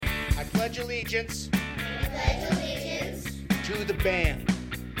pledge allegiance pledge allegiance to the band.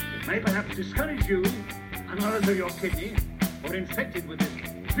 It may perhaps discourage you and others of your kidney or infected with this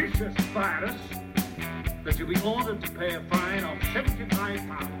vicious virus that you'll be ordered to pay a fine of £75.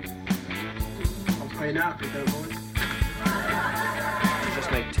 I'll pay now if you don't want.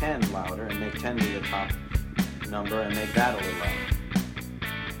 Just make 10 louder and make 10 be the top number and make that a little louder.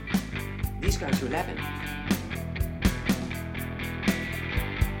 These guys are 11.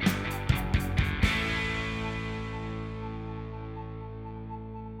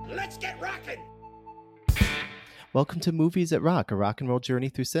 Let's get rocking! Welcome to Movies at Rock, a rock and roll journey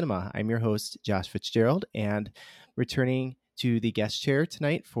through cinema. I'm your host, Josh Fitzgerald, and returning to the guest chair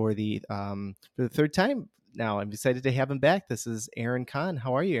tonight for the third time now. I'm excited to have him back. This is Aaron Kahn.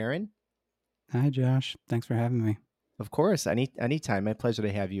 How are you, Aaron? Hi, Josh. Thanks for having me. Of course, anytime. My pleasure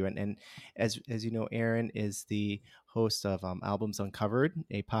to have you. And as you know, Aaron is the host of Albums Uncovered,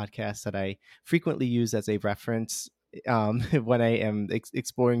 a podcast that I frequently use as a reference when I am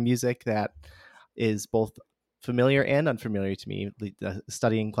exploring music that is both familiar and unfamiliar to me,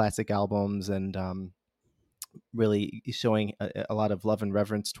 studying classic albums and really showing a lot of love and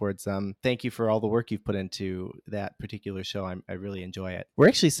reverence towards them. Thank you for all the work you've put into that particular show. I really enjoy it. We're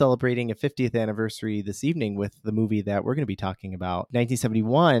actually celebrating a 50th anniversary this evening with the movie that we're going to be talking about.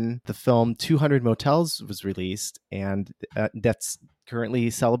 1971, the film 200 Motels was released, and that's currently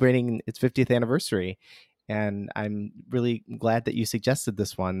celebrating its 50th anniversary. And I'm really glad that you suggested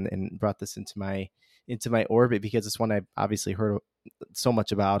this one and brought this into my orbit, because it's one I've obviously heard so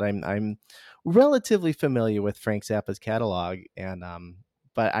much about. I'm relatively familiar with Frank Zappa's catalog, and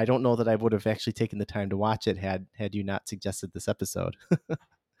but I don't know that I would have actually taken the time to watch it had you not suggested this episode.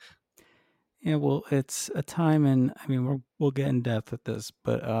 Yeah, well, it's a time, and I mean, we'll get in depth with this,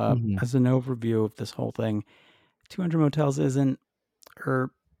 but as an overview of this whole thing, 200 Motels isn't,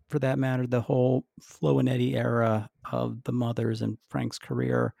 or for that matter, the whole Flo and Eddie era of the Mothers and Frank's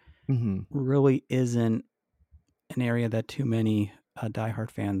career really isn't an area that too many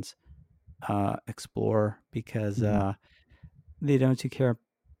diehard fans explore, because they don't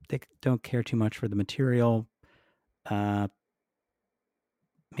care too much for the material,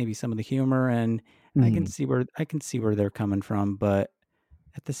 maybe some of the humor, and I can see where they're coming from, but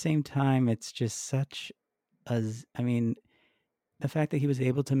at the same time, it's just such as, I mean, the fact that he was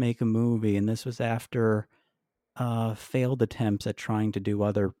able to make a movie, and this was after failed attempts at trying to do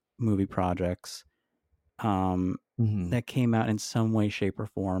other movie projects that came out in some way, shape, or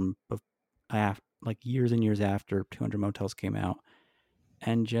form, like years and years after 200 Motels came out.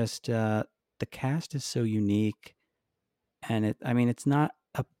 And just the cast is so unique, and it's not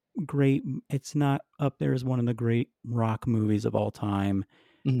up there as one of the great rock movies of all time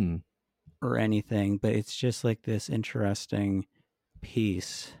or anything, but it's just like this interesting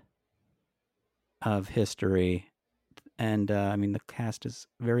piece of history. And the cast is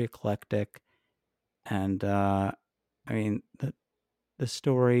very eclectic, and the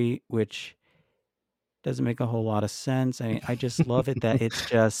story, which doesn't make a whole lot of sense. I mean, I just love it that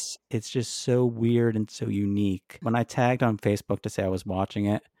it's just so weird and so unique. When I tagged on Facebook to say I was watching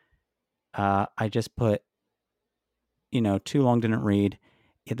it, I just put, too long didn't read.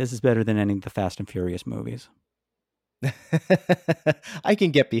 Yeah, this is better than any of the Fast and Furious movies. I can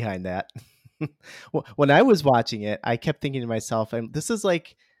get behind that. When I was watching it, I kept thinking to myself, this is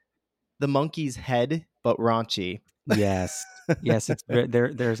like the Monkey's Head, but raunchy. Yes. Yes, it's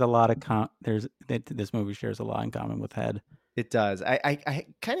there's a lot of this movie shares a lot in common with Head. It does. I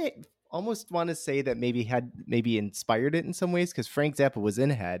kind of almost want to say that maybe inspired it in some ways, because Frank Zappa was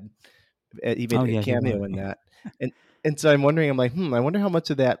in Head, even a cameo in that. And so I'm wondering, I'm like, I wonder how much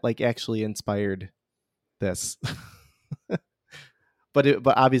of that like actually inspired this. But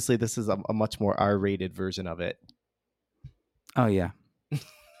obviously this is a much more R-rated version of it. Oh yeah.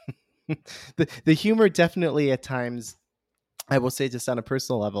 The humor definitely at times, I will say, just on a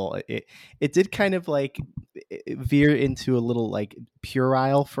personal level, it did kind of like veer into a little like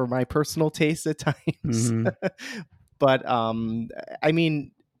puerile for my personal taste at times. But I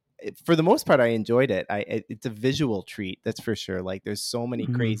mean, for the most part, I enjoyed it. It's a visual treat, that's for sure. Like there's so many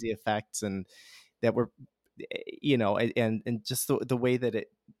crazy effects, and that were, and just the way that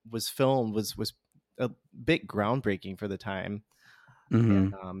it was filmed was a bit groundbreaking for the time.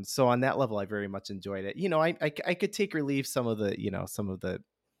 And, so on that level, I very much enjoyed it. I could take relief some of the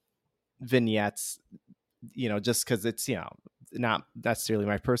vignettes, just because it's not necessarily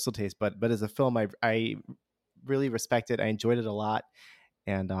my personal taste, but as a film, I really respect it. I enjoyed it a lot,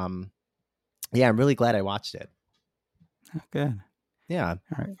 and I'm really glad I watched it. Oh, good. Yeah.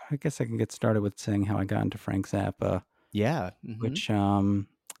 All right. I guess I can get started with saying how I got into Frank Zappa. Yeah. Which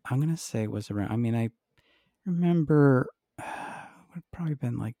I'm gonna say it was around. I mean, I remember it would probably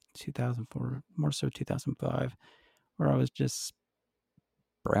been like 2004, more so 2005, where I was just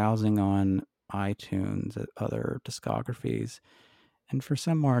browsing on iTunes at other discographies. And for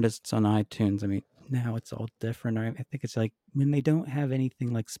some artists on iTunes, I mean, now it's all different. I think it's like when they don't have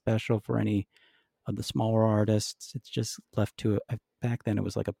anything like special for any of the smaller artists, it's just left to back then it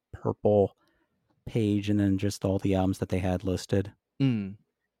was like a purple page and then just all the albums that they had listed. Mm.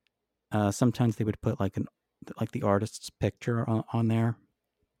 Sometimes they would put like the artist's picture on there,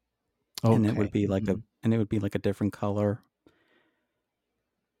 and it would Okay. be like a different color,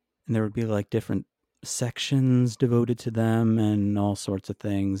 and there would be like different sections devoted to them and all sorts of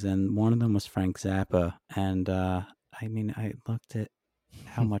things. And one of them was Frank Zappa, and I mean, I looked at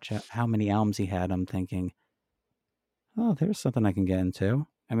how many albums he had. I'm thinking, oh, there's something I can get into.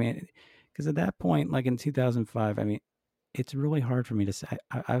 I mean, because at that point, like in 2005, I mean, it's really hard for me to say.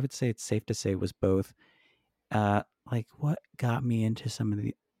 I would say it's safe to say it was both. Like what got me into some of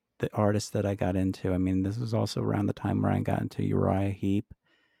the artists that I got into. I mean, this was also around the time where I got into Uriah Heep,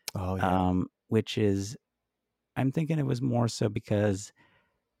 Oh yeah. which is I'm thinking it was more so because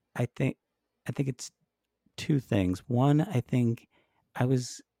I think I think it's two things. One, I think I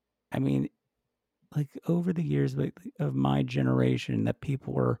was, I mean, like over the years of my generation, that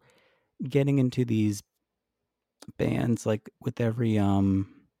people were getting into these bands like with every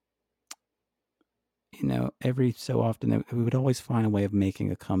every so often we would always find a way of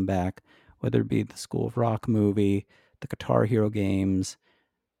making a comeback, whether it be the School of Rock movie, the Guitar Hero games,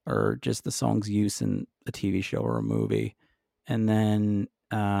 or just the song's use in a TV show or a movie. And then,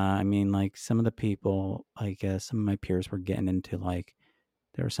 I mean, like some of the people, like some of my peers were getting into like,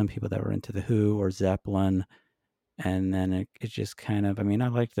 there were some people that were into The Who or Zeppelin. And then it just kind of, I mean, I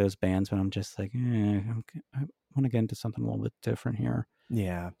liked those bands, but I'm just like, I want to get into something a little bit different here.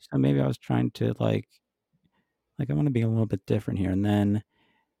 Yeah. So maybe I was trying to I want to be a little bit different here. And then,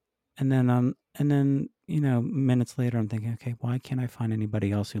 minutes later, I'm thinking, okay, why can't I find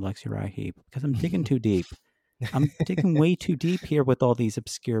anybody else who likes Uriah Heep? Because I'm digging too deep. I'm digging way too deep here with all these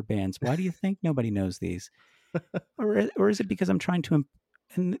obscure bands. Why do you think nobody knows these? Or is it because I'm trying to?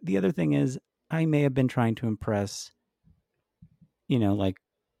 And the other thing is, I may have been trying to impress, like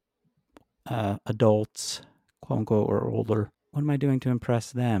adults, quote unquote, or older. What am I doing to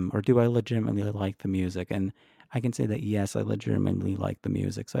impress them? Or do I legitimately like the music? And I can say that yes, I legitimately like the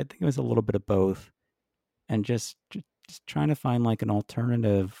music. So I think it was a little bit of both, and just trying to find like an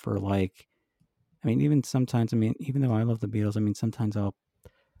alternative for like. I mean, even sometimes, I mean, even though I love the Beatles, I mean, sometimes I'll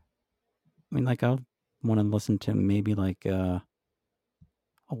want to listen to maybe like a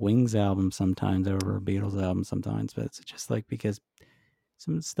Wings album sometimes over a Beatles album sometimes, but it's just like because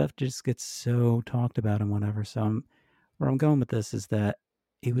some stuff just gets so talked about and whatever. So where I'm going with this is that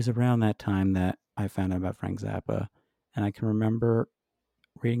it was around that time that I found out about Frank Zappa, and I can remember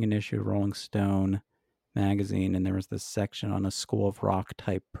reading an issue of Rolling Stone magazine, and there was this section on a School of Rock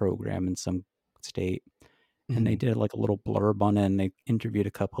type program in some state, and they Mhm. did like a little blurb on it, and they interviewed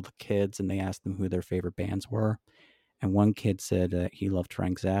a couple of the kids, and they asked them who their favorite bands were, and one kid said that he loved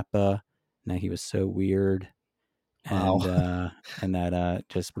Frank Zappa, and that he was so weird, Wow. and that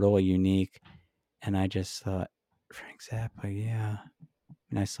just really unique. And I just thought, Frank Zappa, yeah.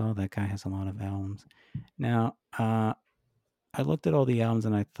 And I saw that guy has a lot of albums. Now, I looked at all the albums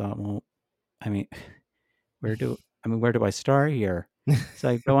and I thought, well, I mean, where do I start here? So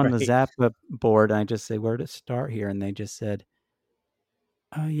I go on the Right. Zappa board and I just say, where to start here? And they just said,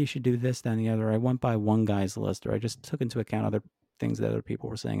 oh, you should do this, then the other. I went by one guy's list, or I just took into account other things that other people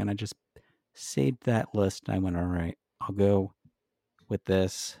were saying, and I just saved that list. And I went, all right, I'll go with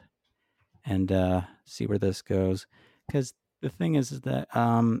this and see where this goes. Because the thing is that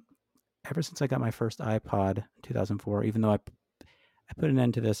ever since I got my first iPod in 2004, even though I put an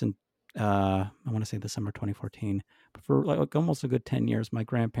end to this in I want to say the summer 2014, but for like almost a good 10 years, my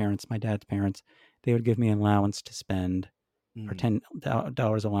grandparents, my dad's parents, they would give me an allowance to spend, or Mm.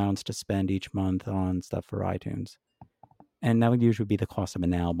 $10 allowance to spend each month on stuff for iTunes, and that would usually be the cost of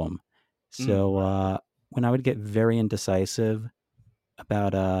an album. Mm. So when I would get very indecisive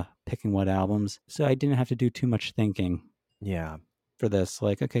about picking what albums, so I didn't have to do too much thinking Yeah. for this.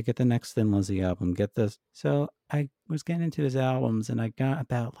 Like, okay, get the next Thin Lizzy album, get this. So I was getting into his albums, and I got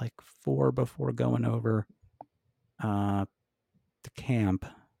about like four before going over uh, to camp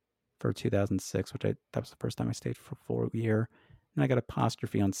for 2006, which that was the first time I stayed for a full year. And I got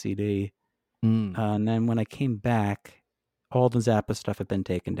Apostrophe on CD. Mm. And then when I came back, all the Zappa stuff had been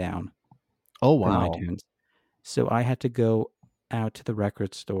taken down Oh from wow. iTunes. So I had to go out to the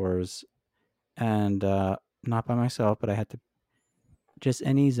record stores and not by myself, but I had to just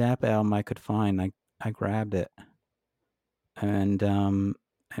any Zappa album I could find, I grabbed it, and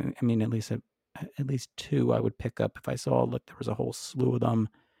I mean, at least two I would pick up if I saw like there was a whole slew of them.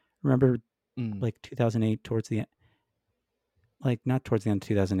 Remember, Mm. like 2008, towards the like not towards the end of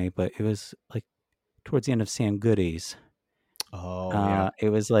 2008, but it was like towards the end of Sam Goody's. Oh yeah. It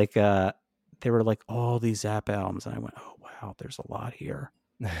was like there were like all these Zappa albums, and I went, oh wow, there's a lot here.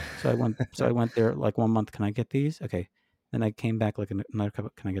 So I went there like 1 month. Can I get these? Okay. Then I came back like another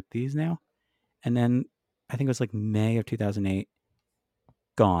couple. Can I get these now? And then I think it was like May of 2008.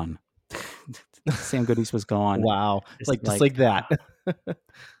 Gone. Sam Goody's was gone. Wow. Just Just like that.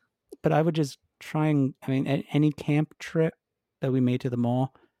 But I would just try and, I mean, any camp trip that we made to the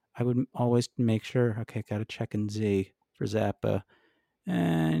mall, I would always make sure, okay, got to check in Z for Zappa.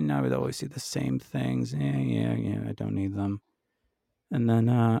 And I would always see the same things. Yeah, I don't need them. And then,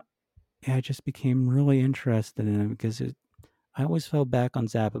 yeah, I just became really interested in it because I always fell back on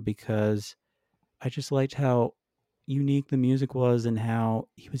Zappa because I just liked how unique the music was and how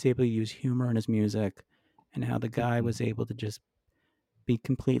he was able to use humor in his music and how the guy Mhm. was able to just be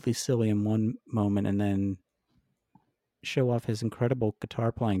completely silly in one moment and then show off his incredible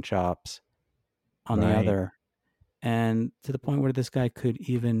guitar playing chops on the Right. other. And to the point where this guy could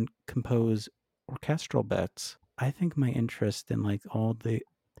even compose orchestral bits. I think my interest in like all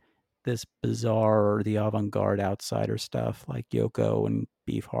this bizarre or the avant-garde outsider stuff like Yoko and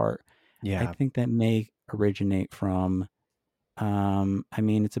Beefheart, I Yeah. think that may originate from I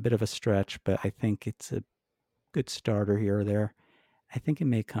mean it's a bit of a stretch, but I think it's a good starter here or there. I think it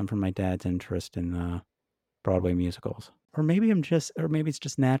may come from my dad's interest in Broadway musicals. Or maybe it's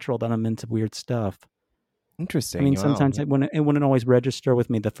just natural that I'm into weird stuff. I Interesting. mean, Wow. sometimes it wouldn't always register with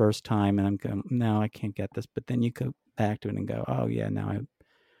me the first time, and I'm going, no, I can't get this. But then you go back to it and go, oh yeah, now I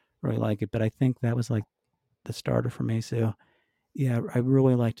really like it. But I think that was like the starter for me. So yeah, I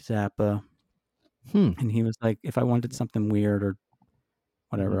really liked Zappa, Hmm. and he was like, if I wanted something weird or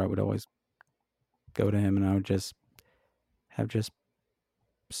whatever, Mhm. I would always go to him, and I would just have just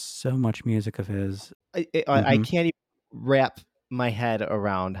so much music of his. I Hmm. can't even wrap my head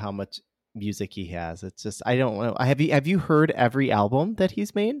around how much music he has. It's just I don't know. Have you heard every album that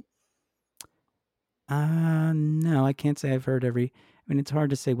he's made? No, I can't say I've heard every. I mean, it's hard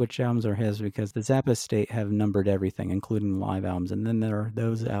to say which albums are his because the Zappa estate have numbered everything, including the live albums, and then there are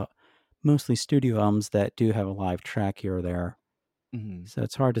those out, mostly studio albums that do have a live track here or there. Mhm. So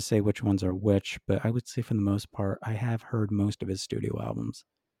it's hard to say which ones are which, but I would say for the most part, I have heard most of his studio albums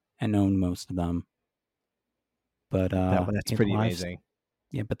and own most of them. But That's yeah, the pretty live, amazing.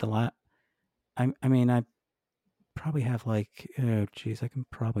 yeah, but the live, I mean, I probably have like, oh, geez, I can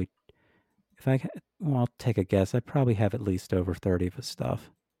probably, if I, well, I'll take a guess. I probably have at least over 30 of his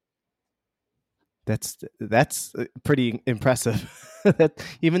stuff. That's pretty impressive. That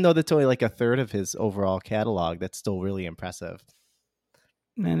even though that's only like a third of his overall catalog, that's still really impressive.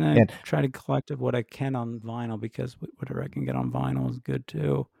 And I And try to collect of what I can on vinyl because whatever I can get on vinyl is good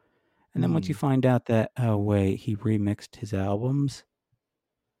too. And then once you mm, find out that, oh wait, he remixed his albums,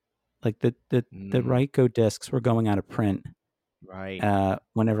 like the mm, Ryko discs were going out of print. right,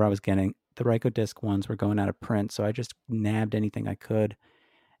 Whenever I was getting the Ryko disc ones were going out of print, so I just nabbed anything I could.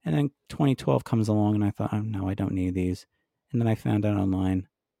 And then 2012 comes along, and I thought, oh no, I don't need these. And then I found out online,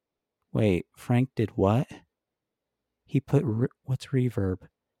 wait, Frank did what? He put what's reverb?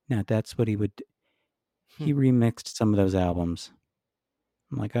 No, that's what he would. hmm, He remixed some of those albums.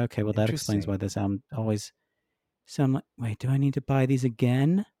 I'm like, okay, well, that explains interesting. why this album always. So I'm like, wait, do I need to buy these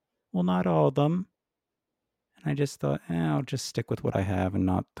again? Well, not all of them. And I just thought, I'll just stick with what I have and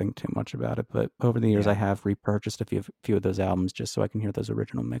not think too much about it. But over the years, I Yeah. have repurchased a few of those albums just so I can hear those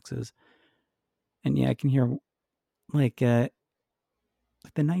original mixes. And yeah, I can hear like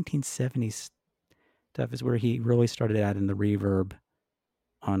the 1970s stuff is where he really started adding the reverb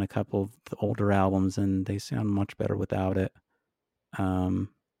on a couple of the older albums, and they sound much better without it.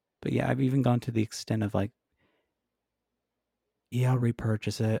 Um, but yeah, I've even gone to the extent of like, yeah, I'll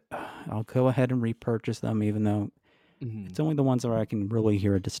repurchase it. I'll go ahead and repurchase them, even though Mhm. it's only the ones where I can really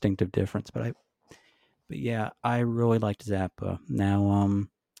hear a distinctive difference. But yeah, I really liked Zappa. Now,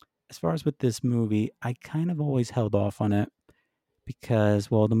 as far as with this movie, I kind of always held off on it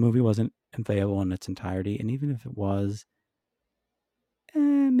because, well, the movie wasn't available in its entirety, and even if it was,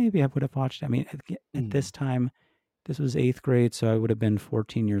 maybe I would have watched it. I mean, at Mm. this time, this was 8th grade, so I would have been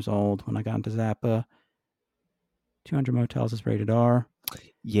 14 years old when I got into Zappa. 200 Motels is rated R.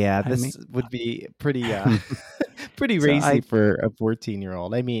 Yeah, I mean, this would be pretty pretty so racy for a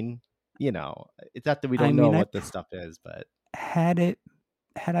 14-year-old. I mean, it's not that we I don't know mean, what this stuff is, but had it,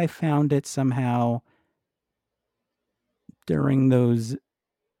 had I found it somehow during those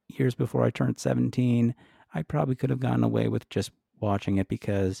years before I turned 17, I probably could have gotten away with just watching it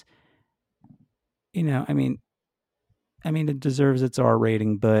because, I mean, it deserves its R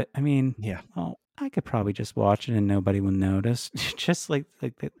rating, but I mean, Yeah. well, I could probably just watch it and nobody would notice, just like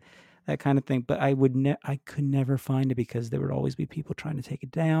that kind of thing. But I could never find it because there would always be people trying to take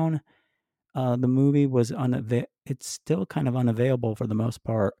it down. The movie was it's still kind of unavailable for the most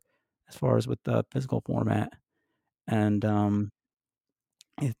part, as far as with the physical format, and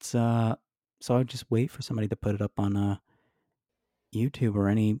it's so I would just wait for somebody to put it up on YouTube or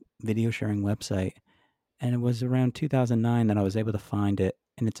any video sharing website. And it was around 2009 that I was able to find it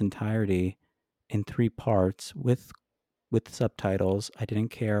in its entirety in 3 parts with subtitles. I didn't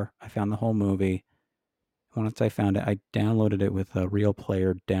care. I found the whole movie. Once I found it, I downloaded it with a Real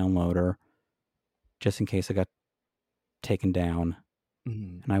Player downloader just in case it got taken down.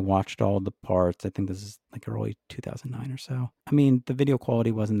 Mhm. And I watched all the parts. I think this is like early 2009 or so. I mean, the video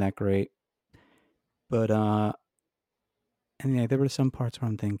quality wasn't that great, but and yeah, there were some parts where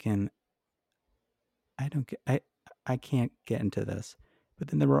I'm thinking, I don't get I can't get into this. But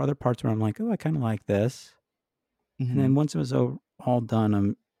then there were other parts where I'm like, "Oh, I kind of like this." And then Mhm. once it was all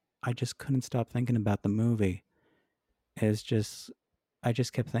done, I just couldn't stop thinking about the movie. It's just I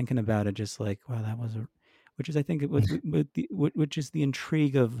just kept thinking about it, just like, wow, that was a, which is I think it with the which is the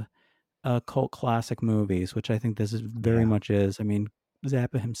intrigue of cult classic movies, which I think this is very Yeah. much is. I mean,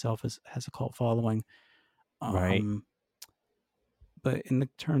 Zappa himself has a cult following, Right. um, but in the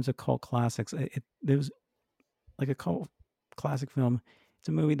terms of cult classics, there's like a cult classic film. It's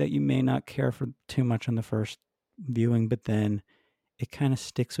a movie that you may not care for too much on the first viewing, but then it kind of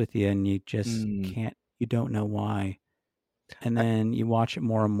sticks with you and you just Mm. can't, you don't know why. And I then you watch it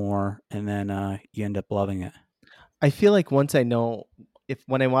more and more and then you end up loving it. I feel like once I know if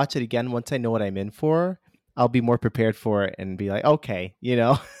when I watch it again, once I know what I'm in for, I'll be more prepared for it and be like, okay,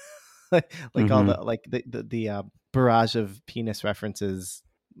 like all Mm-hmm. the barrage of penis references,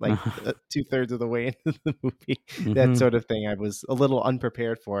 like 2/3 of the way into the movie, that Mm-hmm. sort of thing. I was a little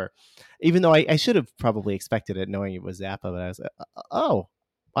unprepared for, even though I should have probably expected it, knowing it was Zappa. But I was like, oh,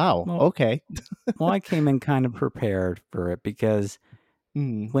 wow, Well, okay. well, I came in kind of prepared for it because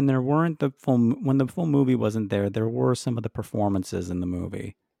Mm. when when the full movie wasn't there, there were some of the performances in the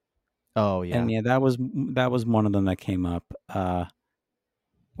movie, Oh and yeah. yeah, that was one of them that came up.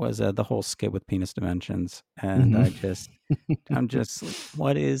 Was the whole skit with penis dimensions, and Hmm. I'm just like,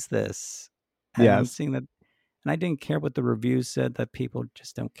 what is this? And I'm Yes. seeing that, and I didn't care what the reviews said that people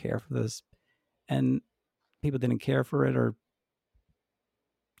just don't care for this, and people didn't care for it or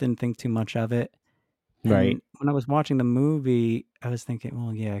didn't think too much of it. Right. And when I was watching the movie, I was thinking,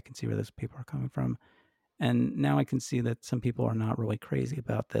 well, yeah, I can see where those people are coming from, and now I can see that some people are not really crazy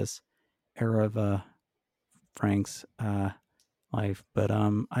about this era of Frank's life. But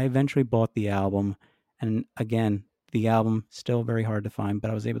I eventually bought the album, and again, the album still very hard to find.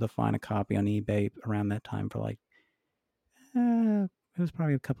 But I was able to find a copy on eBay around that time for like, it was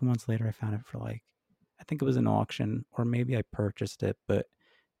probably a couple months later. I found it for like, I think it was an auction, or maybe I purchased it. But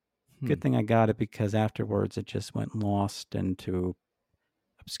Hmm. good thing I got it because afterwards it just went lost into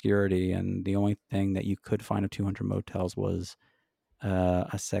obscurity, and the only thing that you could find of 200 Motels was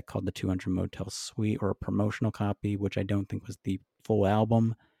a set called the 200 Motels Suite, or a promotional copy, which I don't think was the full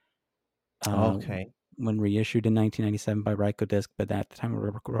album. uh, Okay. when reissued in 1997 by Rykodisc. But at the time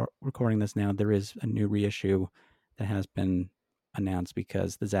we're recording this now, there is a new reissue that has been announced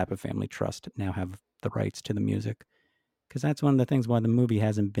because the Zappa Family Trust now have the rights to the music. Because that's one of the things why the movie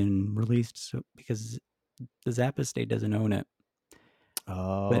hasn't been released, so, because the Zappa estate doesn't own it.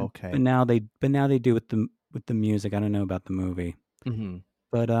 Oh, But okay. now they do with the music. I don't know about the movie. Hmm.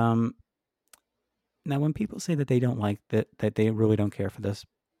 But now when people say that they don't like that they really don't care for this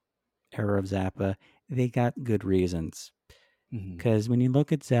era of Zappa, they got good reasons. Hmm. Because when you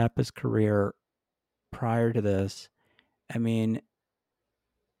look at Zappa's career prior to this, I mean,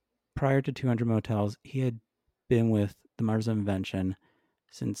 prior to 200 Motels, he had been with the Mothers of Invention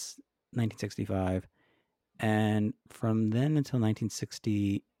since 1965. And from then until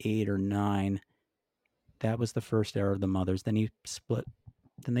 1968 or 9, that was the first era of the Mothers. Then he split,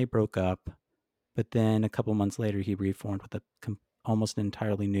 then they broke up. But then a couple months later, he reformed with a almost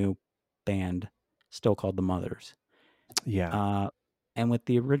entirely new band, still called the Mothers. Yeah. Uh, and with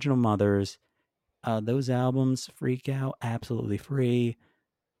the original Mothers, those albums, Freak Out, Absolutely Free,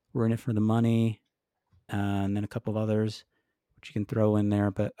 We're in It for the Money, and then a couple of others, which you can throw in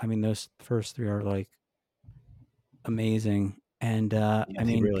there. But I mean, those first 3 are like amazing. And Yeah, I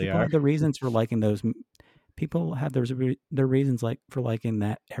they mean, really people are. have their reasons for liking those. People have their reasons like for liking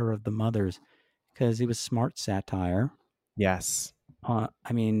that era of the Mothers because it was smart satire. Yes. I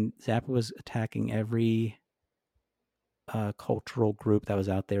mean, Zappa was attacking every cultural group that was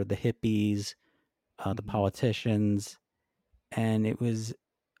out there, the hippies, the politicians, and it was,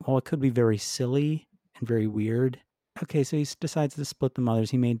 well, it could be very silly and very weird. Okay, so he decides to split the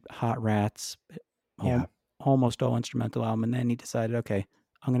mothers. He made Hot Rats, Yeah. almost all instrumental album, and then he decided, okay,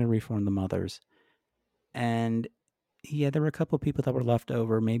 I'm going to reform the mothers. And yeah, there were a couple of people that were left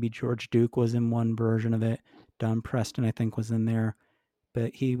over. Maybe George Duke was in one version of it. Don Preston, I think, was in there.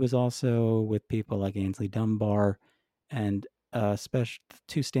 But he was also with people like Ainsley Dunbar, and special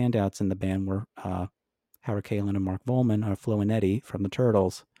two standouts in the band were Howard Kaylan and Mark Volman, or Flo and Eddie from the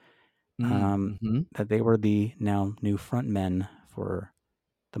Turtles. Mm-hmm. That they were the now new frontmen for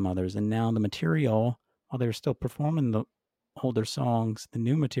the Mothers, and now the material, while they were still performing the older songs, the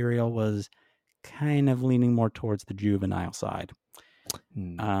new material was kind of leaning more towards the juvenile side.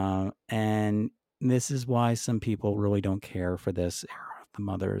 And this is why some people really don't care for this era of the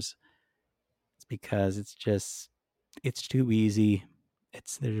Mothers. It's because it's too easy.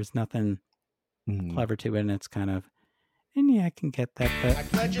 There's nothing clever to it, and it's kind of, and yeah, I can get that, but I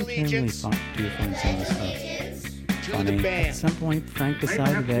pledge I generally allegiance do find some of the stuff to the funny. At band. some point, Frank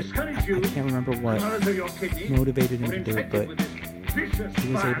decided that I can't remember what motivated him to do it, but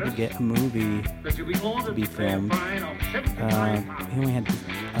he was able to get a movie to be filmed. He only had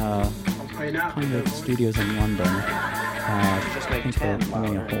kind of studios in London. Just I make think 10 for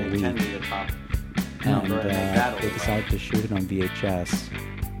only a tomorrow. whole Make 10 week. be the top And number, and make that a they little. decided to shoot it on VHS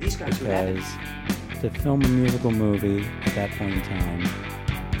These guys who had it. because to film a musical movie at that point in time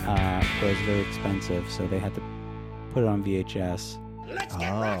was very expensive, so they had to put it on VHS. Let's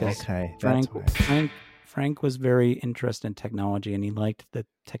get Oh, rockin'. okay. Frank, That's why. Frank was very interested in technology, and he liked the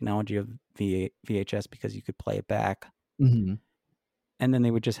technology of VHS because you could play it back, Mm-hmm. and then they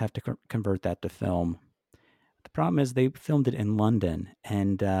would just have to convert that to film. The problem is they filmed it in London,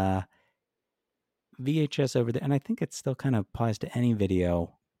 and VHS over there, and I think it still kind of applies to any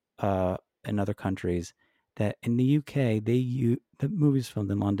video in other countries, that in the UK, the movies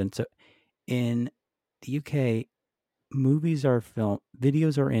filmed in London. So in the UK,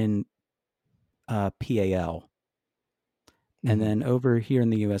 videos are in PAL. And then over here in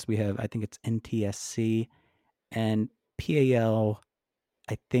the US, we have, I think it's NTSC, and PAL,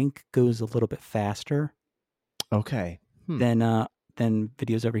 I think, goes a little bit faster Okay. than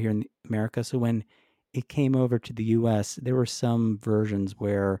videos over here in America. So when it came over to the US, there were some versions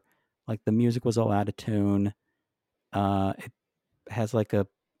where like the music was all out of tune. It has like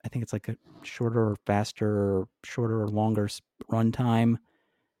I think it's like a shorter or faster, shorter or longer runtime.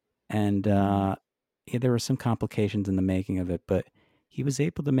 And yeah, there were some complications in the making of it, but he was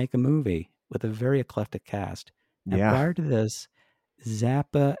able to make a movie with a very eclectic cast. Now, Yeah. prior to this,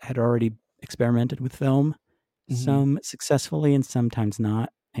 Zappa had already experimented with film, some successfully and sometimes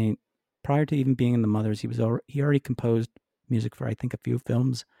not. And prior to even being in the Mothers, he already composed music for, I think, a few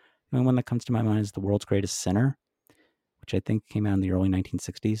films. The only one that comes to my mind is The World's Greatest Sinner, which I think came out in the early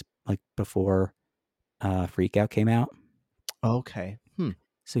 1960s, like before Freak Out came out. Okay.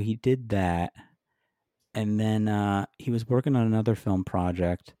 So he did that. And then he was working on another film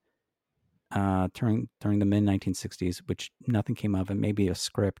project during the mid 1960s, which nothing came of it, maybe a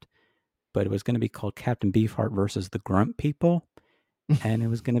script, but it was going to be called Captain Beefheart versus the Grunt People. And it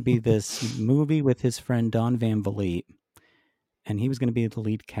was going to be this movie with his friend Don Van Vliet. And he was going to be the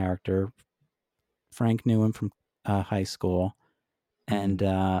lead character. Frank knew him from high school. And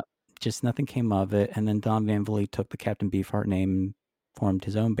just nothing came of it. And then Don Van Vliet took the Captain Beefheart name and formed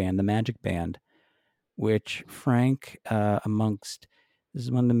his own band, the Magic Band, which Frank, this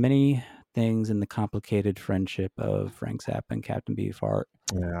is one of the many things in the complicated friendship of Frank Zappa and Captain Beefheart.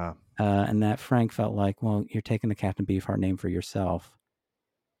 Yeah. And that Frank felt like, well, you're taking the Captain Beefheart name for yourself.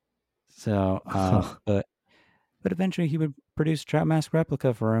 So, but eventually he would produce Trap Mask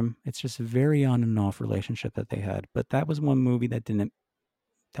Replica for him. It's just a very on and off relationship that they had. But that was one movie that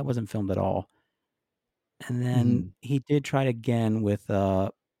wasn't filmed at all. And then he did try it again with, I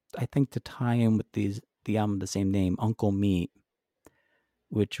think, to tie in with the album of the same name, Uncle Meat,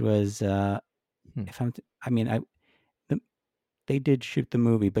 which was, they did shoot the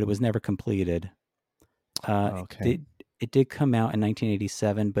movie, but it was never completed. Okay. It did come out in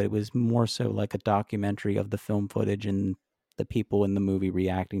 1987, but it was more so like a documentary of the film footage and the people in the movie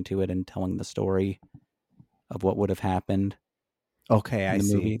reacting to it and telling the story of what would have happened. Okay, I in the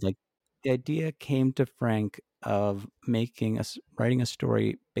see. movie. Like, the idea came to Frank of writing a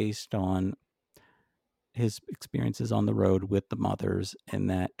story based on his experiences on the road with the Mothers, and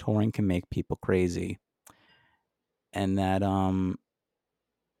that touring can make people crazy, and that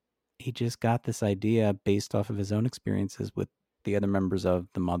he just got this idea based off of his own experiences with the other members of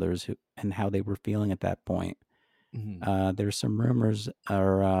the Mothers and how they were feeling at that point. There's some rumors,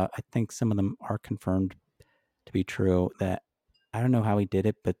 or I think some of them are confirmed to be true, that I don't know how he did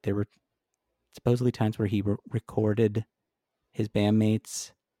it, but there were supposedly times where he recorded his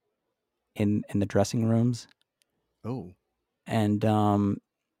bandmates in the dressing rooms. Oh. And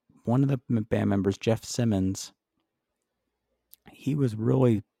one of the band members, Jeff Simmons, he was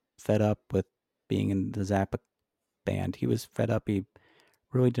really fed up with being in the Zappa band. He was fed up. He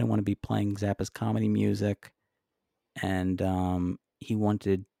really didn't want to be playing Zappa's comedy music, and he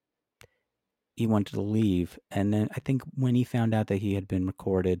wanted to leave. And then I think when he found out that he had been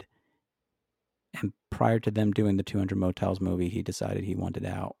recorded, and prior to them doing the 200 Motels movie, he decided he wanted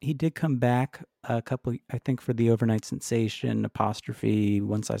out. He did come back a couple, I think, for the Overnight Sensation, Apostrophe,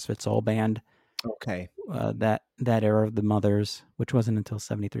 One Size Fits All band. Okay. That era of the Mothers, which wasn't until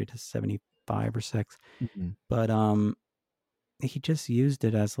 73 to 75 or 6. But he just used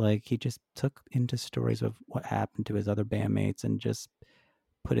it as like, he just took into stories of what happened to his other bandmates and just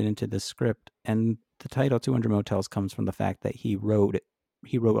put it into the script. And the title 200 Motels comes from the fact that he wrote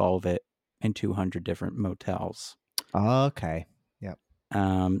all of it in 200 different motels. Okay. Yep.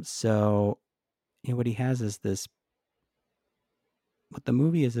 So what he has is this, what the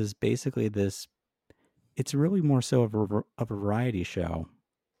movie is basically this, it's really more so of a variety show.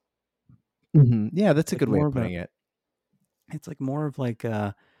 Yeah, that's a good way of putting it. It's like more of like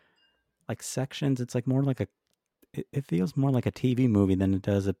sections. It's like more like it feels more like a TV movie than it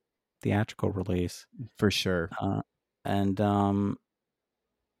does a theatrical release. For sure. And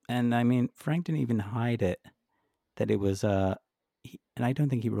I mean, Frank didn't even hide it, that it was and I don't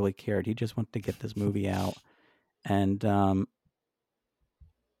think he really cared. He just wanted to get this movie out. And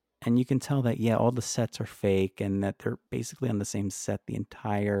you can tell that, yeah, all the sets are fake and that they're basically on the same set the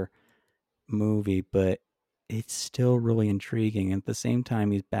entire movie, but it's still really intriguing. And at the same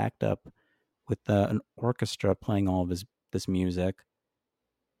time, he's backed up with an orchestra playing all of this music.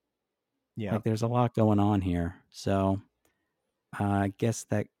 Yeah. Like, there's a lot going on here. So I guess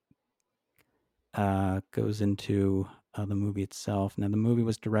that goes into the movie itself. Now, the movie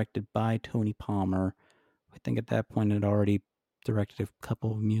was directed by Tony Palmer. I think at that point it already directed a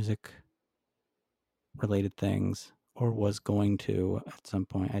couple of music-related things, or was going to at some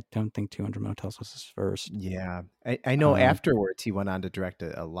point. I don't think 200 Motels was his first. Yeah. I know afterwards he went on to direct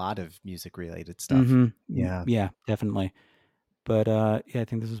a lot of music-related stuff. Yeah. Yeah, definitely. But yeah, I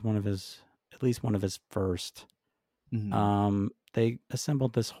think this is at least one of his first. They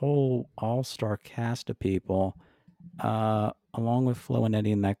assembled this whole all-star cast of people, along with Flo and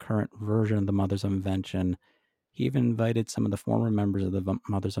Eddie in that current version of the Mothers of Invention. He even invited some of the former members of the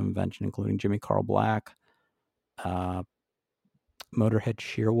Mothers of Invention, including Jimmy Carl Black, Motorhead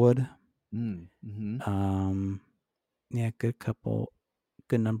Shearwood. Yeah, good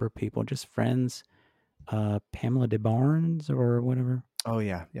number of people, just friends. Pamela DeBarnes or whatever. Oh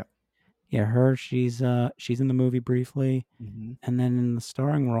yeah, yeah. Yeah, her. She's in the movie briefly, and then in the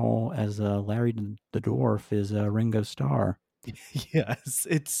starring role as Larry the Dwarf is Ringo Starr. Yes,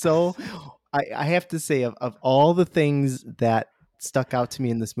 it's so. I have to say, of all the things that stuck out to me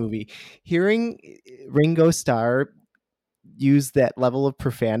in this movie, hearing Ringo Starr use that level of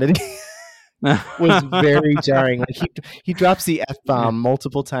profanity was very jarring. Like he drops the F-bomb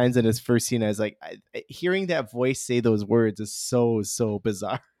multiple times in his first scene. I was like, hearing that voice say those words is so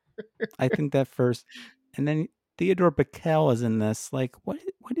bizarre. I think that first, and then Theodore Bickel is in this. Like, what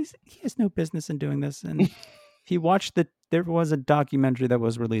is? He has no business in doing this. And he watched there was a documentary that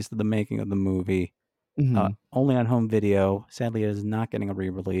was released of the making of the movie, only on home video. Sadly, it is not getting a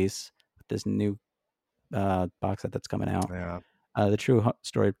re-release with this new box set that's coming out. Yeah. The true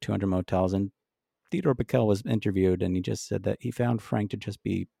story of 200 Motels. And Theodore Bickel was interviewed, and he just said that he found Frank to just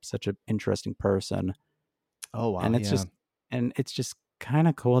be such an interesting person. Oh wow! And it's just kind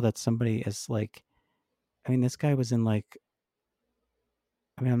of cool that somebody is like, I mean, this guy was in like,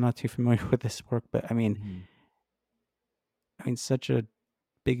 I mean, I'm not too familiar with this work, but I mean, such a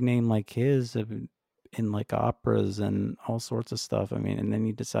big name like his in like operas and all sorts of stuff. I mean, and then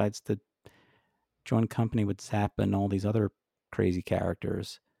he decides to join company with Zappa and all these other crazy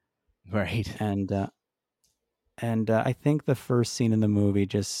characters. Right. And I think the first scene in the movie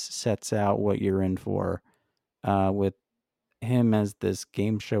just sets out what you're in for, with him as this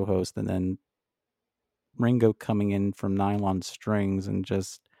game show host, and then Ringo coming in from nylon strings and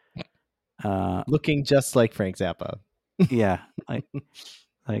just looking just like Frank Zappa. Yeah, like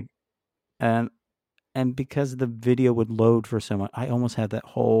and because the video would load for so much, I almost had that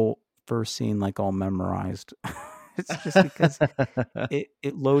whole first scene like all memorized. It's just because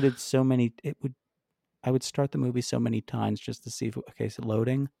it loaded so many. I would start the movie so many times just to see if okay, so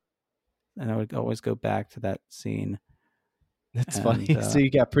loading, and I would always go back to that scene. That's And funny. So you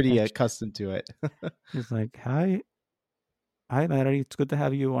got pretty it's accustomed to it. just like, hi, Larry, it's good to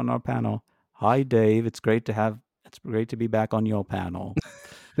have you on our panel. Hi, Dave, it's great to be back on your panel.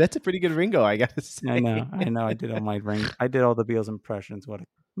 That's a pretty good Ringo, I gotta say. I know. I did all I did all the Beatles impressions.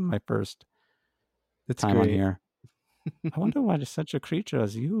 My first That's time on great. here. I wonder why such a creature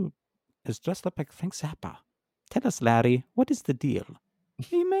as you is dressed up like Frank Zappa. Tell us, Larry, what is the deal?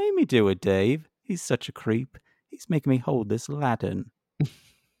 He made me do it, Dave. He's such a creep. He's making me hold this Latin.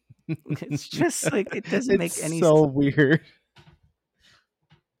 It's just like it doesn't make It's any. so weird.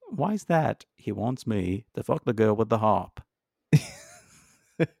 Why's that? He wants me to fuck the girl with the harp.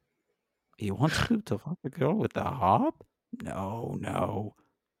 He wants you to fuck the girl with the harp? No.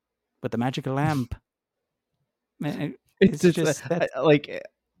 But the magic lamp. Man, It's it's just just that. like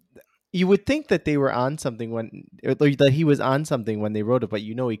you would think that they were on something that he was on something when they wrote it, but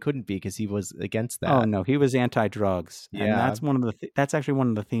he couldn't be because he was against Oh that. no, he was anti-drugs, and Yeah. that's actually one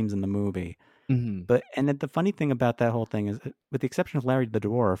of the themes in the movie. Mhm. But the funny thing about that whole thing is, with the exception of Larry the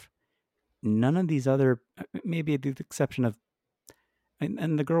Dwarf, none of these other, maybe with the exception of,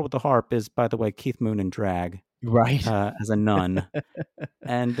 and the girl with the harp is, by the way, Keith Moon in drag, Right. as a nun.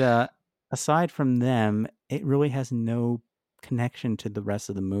 And aside from them, it really has no connection to the rest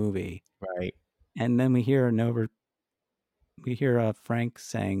of the movie. Right. And then we hear Frank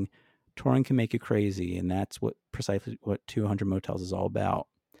saying, "Touring can make you crazy," and that's precisely what 200 Motels is all about.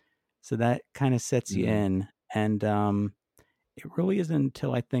 So that kind of sets you in, and it really isn't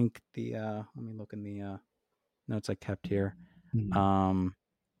until I think the let me look in the notes I kept here. Mhm.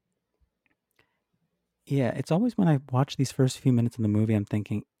 Yeah, it's always when I watch these first few minutes of the movie, I'm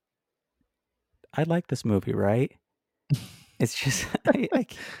thinking, I like this movie, right? It's just I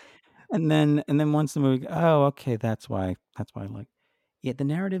can't. And then once the movie, oh, okay, that's why I like. Yeah, the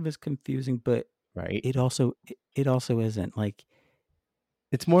narrative is confusing, but Right. it also isn't. Like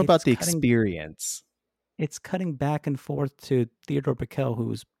It's more about it's the cutting experience. it's cutting back and forth to Theodore Bickel,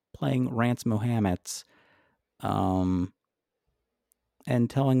 who's playing Rance Mohammeds, and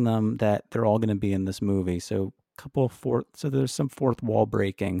telling them that they're all going to be in this movie. So so there's some fourth wall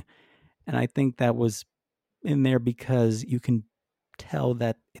breaking, and I think that was in there because you can tell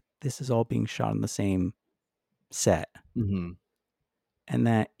that this is all being shot on the same set, Mhm. and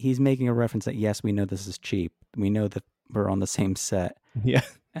that he's making a reference that yes, we know this is cheap. We know that we're on the same set, Yeah.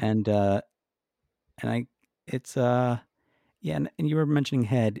 and it's yeah, and you were mentioning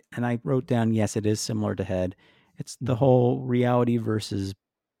Head, and I wrote down yes, it is similar to Head. It's the Mhm. whole reality versus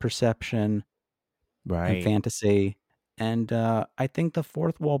perception and Right. fantasy, and I think the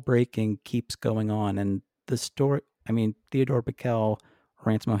fourth wall breaking keeps going on, and the story. I mean, Theodore Bickel,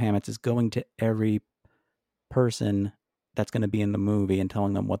 Rance Mohammeds is going to every person that's going to be in the movie and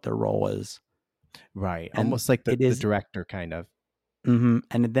telling them what their role is. Right. And Almost like the it is, director kind of. and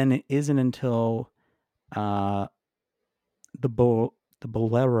then it isn't until uh, the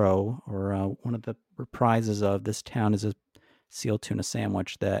bolero, or one of the reprises of "This Town Is a Seal Tuna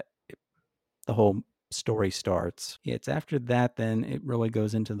Sandwich" that the whole story starts. Yeah, it's after that, then it really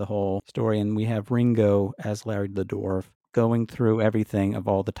goes into the whole story, and we have Ringo as Larry the Dwarf going through everything of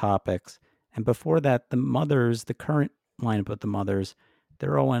all the topics. And before that, the current lineup of the Mothers,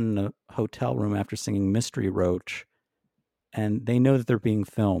 they're all in a hotel room after singing Mystery Roach, and they know that they're being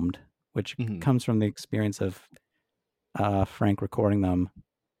filmed, which Mhm. comes from the experience of Frank recording them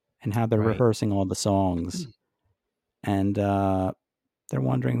and how they're Right. rehearsing all the songs. And they're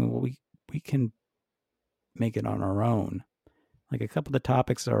wondering, well, we can make it on our own. Like, a couple of the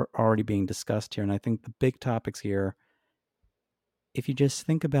topics are already being discussed here, and I think the big topics here, if you just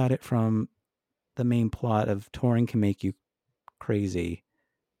think about it from the main plot of touring can make you crazy,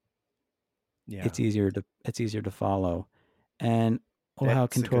 Yeah. it's easier to follow. And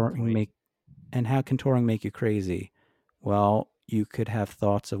That's a good point. how can touring make you crazy? Well, you could have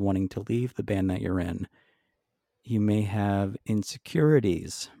thoughts of wanting to leave the band that you're in. You may have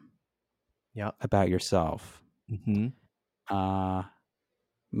insecurities Yep. about yourself. Mhm. Uh,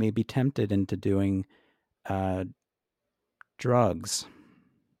 may be tempted into doing uh, drugs,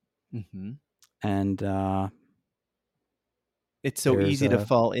 Mhm. and It's so there's easy to a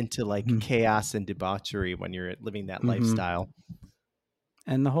fall into like mhm, chaos and debauchery when you're living that mhm. lifestyle.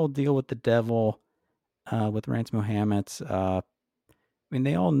 And the whole deal with the devil, with Rance Mohammeds. I mean,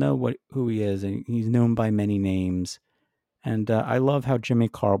 they all know who he is, and he's known by many names. And I love how Jimmy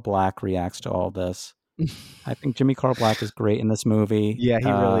Carl Black reacts to all this. I think Jimmy Carl Black is great in this movie. Yeah, he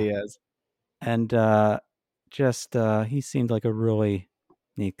really is. And just he seemed like a really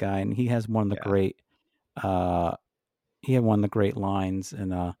neat guy, and he has one of the Yeah. great he had one of the great lines in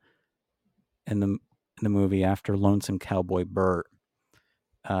the movie after Lonesome Cowboy Burt.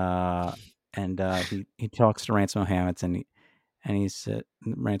 And he talks to Rance Mohammed, and he said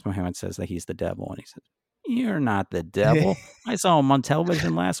Rance Mohammed says that he's the devil, and he says, "You're not the devil. I saw him on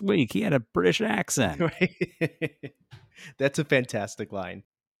television last week. He had a British accent." Right. That's a fantastic line.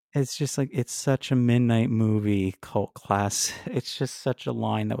 It's just like it's such a midnight movie cult class. It's just such a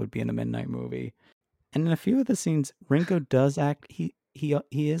line that would be in a midnight movie. And in a few of the scenes, Ringo does act. He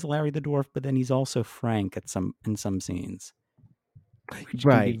is Larry the Dwarf, but then he's also Frank in some scenes, which can be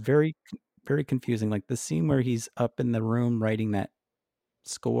Right. very confusing. Like the scene where he's up in the room writing that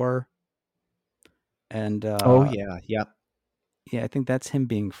score, and Oh yeah. Yep. yeah, I think that's him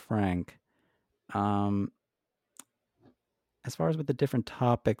being Frank. Um, as far as with the different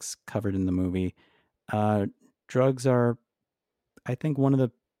topics covered in the movie, drugs are, I think, one of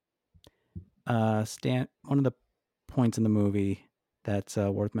the one of the points in the movie that's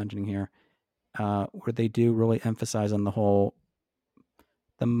worth mentioning here, where they do really emphasize on the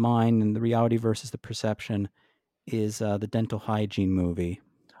mind and the reality versus the perception, is the dental hygiene movie.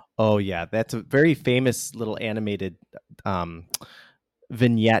 Oh yeah, that's a very famous little animated um,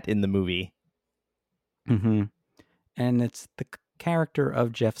 vignette in the movie. Mm-hmm. And it's the character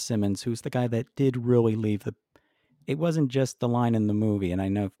of Jeff Simmons, who's the guy that did really leave the. It wasn't just the line in the movie, and I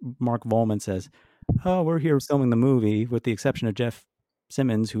know Mark Volman says, "Oh, we're here filming the movie," with the exception of Jeff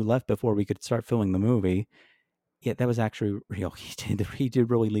Simmons, who left before we could start filming the movie. Yeah, that was actually real. He did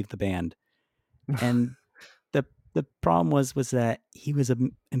really leave the band, and the problem was that he was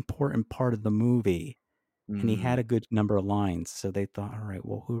an important part of the movie, and he had a good number of lines. So they thought, all right,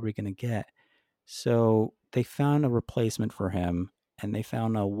 well, who are we going to get? So they found a replacement for him, and they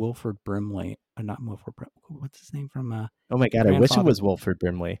found Wilford Brimley, not Wilford. What's his name from Oh my the god, I wish it grandfather? was Wilford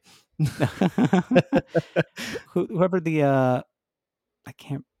Brimley. Whoever the I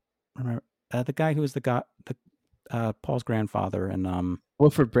can't remember the guy who was the Paul's grandfather, and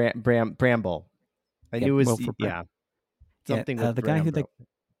Wilford Bramble. I yeah, knew it was Wilford yeah, yeah, something with the guy who Bramble.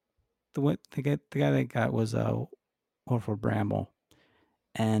 the guy they got was Wilford Bramble,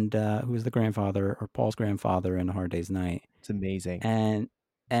 and who was the grandfather or Paul's grandfather in A Hard Day's Night. It's amazing.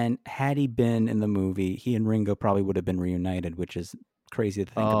 And had he been in the movie, he and Ringo probably would have been reunited, which is crazy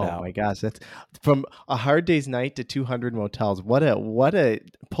to think Oh about. my gosh, that's from A Hard Day's Night to 200 Motels. What a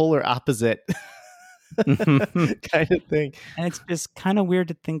polar opposite kind of thing. And it's just kind of weird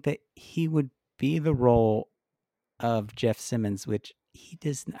to think that he would be the role of Jeff Simmons, which he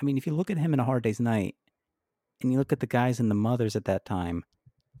does. I mean, if you look at him in A Hard Day's Night, and you look at the guys and the mothers at that time,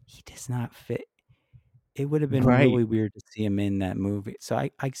 he does not fit. It would have been Right. really weird to see him in that movie. So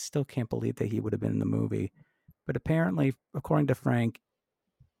I still can't believe that he would have been in the movie. But apparently, according to Frank,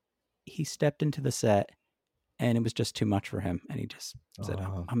 he stepped into the set and it was just too much for him. And he just said,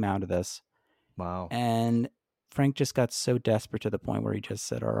 I'm out of this. Wow. And Frank just got so desperate to the point where he just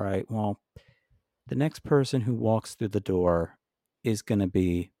said, all right, well, the next person who walks through the door is going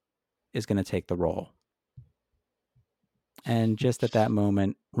to take the role. And just at that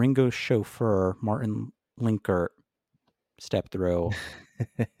moment, Ringo's chauffeur, Martin Linkert, stepped through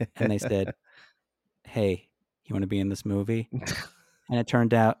and they said, hey, you want to be in this movie? And it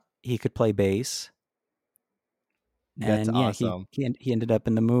turned out he could play bass. That's and yeah, awesome. he ended up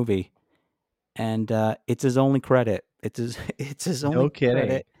in the movie. And it's his only credit. It's his only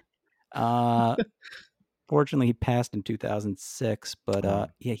credit. Fortunately, he passed in 2006,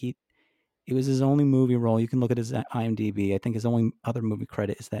 but yeah, it was his only movie role. You can look at his IMDb. I think his only other movie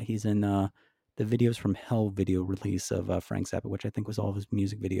credit is that he's in the Videos from Hell video release of Frank Zappa, which I think was all of his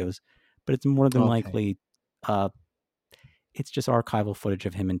music videos. But it's more than likely, it's just archival footage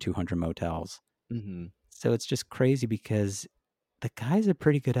of him in 200 Motels. Mm-hmm. So it's just crazy because the guy's a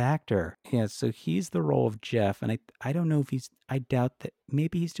pretty good actor. Yeah, so he's the role of Jeff, and I don't know if I doubt that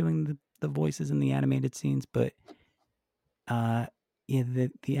maybe he's doing the voices in the animated scenes, but yeah,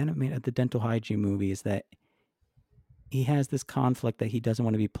 the dental hygiene movie is that he has this conflict that he doesn't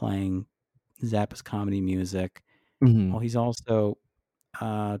want to be playing Zappa's comedy music, while he's also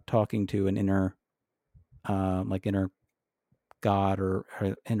talking to an inner god or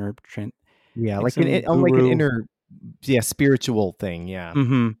inner like some an inner spiritual thing. Yeah.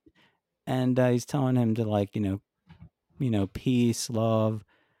 Mm-hmm. And he's telling him to, like, peace, love,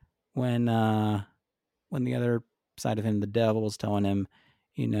 when the other side of him, the devil, is telling him,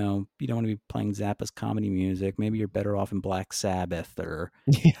 you don't want to be playing Zappa's comedy music. Maybe you're better off in Black Sabbath or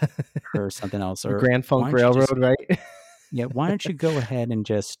something else. Or Grand Funk Railroad, right? Yeah, why don't you go ahead and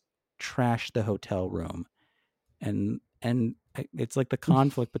just trash the hotel room? and it's like the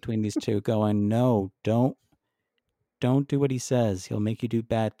conflict between these two going, no, don't do what he says. He'll make you do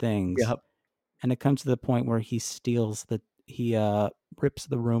bad things. Yep. And it comes to the point where he rips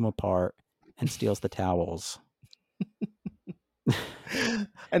the room apart and steals the towels.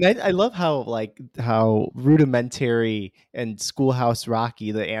 And I love how rudimentary and Schoolhouse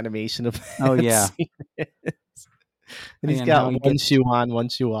Rocky the animation of Oh, that yeah. scene is. And he's And how got he one gets shoe on, one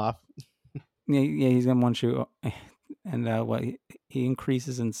shoe off. yeah, he's got one shoe, and he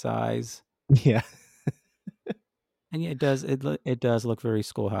increases in size. Yeah. And yeah, it does look very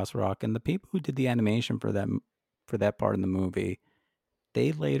Schoolhouse Rock. And the people who did the animation for that part in the movie,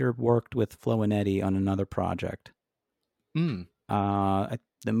 they later worked with Flo and Eddie on another project. Mm, I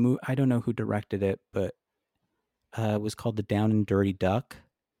don't know who directed it, but it was called The Down and Dirty Duck.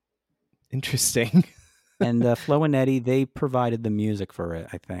 interesting. And Flo and Eddie, they provided the music for it,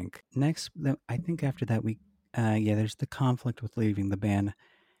 I think. I think after that there's the conflict with leaving the band.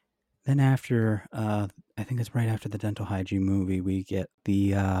 Then after, I think it's right after the dental hygiene movie, we get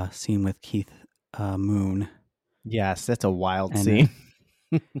the scene with Keith Moon. Yes, that's a wild And scene.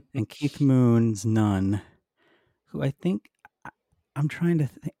 and Keith Moon's nun, who I think I'm trying to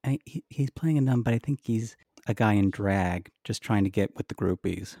think, he's playing a nun, but I think he's a guy in drag, just trying to get with the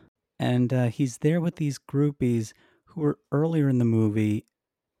groupies. And he's there with these groupies who were earlier in the movie.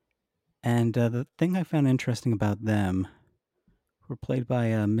 And the thing I found interesting about them were played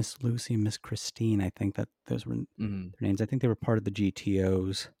by Miss Lucy and Miss Christine. I think that those were their names. I think they were part of the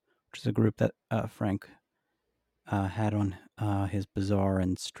GTOs, which is a group that Frank had on his Bizarre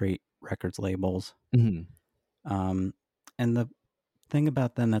and Straight Records labels. Mm-hmm. And the thing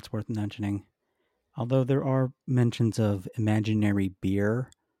about them that's worth mentioning, although there are mentions of Imaginary Beer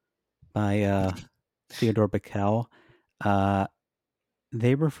by Theodore Bickel,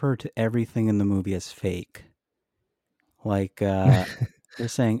 they refer to everything in the movie as fake. Like they're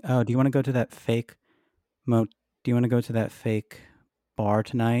saying, "Oh, do you want to go to that fake Do you want to go to that fake bar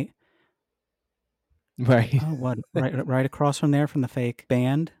tonight?" Right. Oh, what? Right across from there, from the fake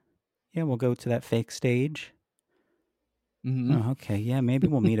band. Yeah, we'll go to that fake stage. Mm-hmm. Oh, okay. Yeah, maybe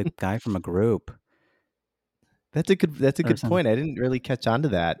we'll meet a guy from a group. That's a good something. point. I didn't really catch on to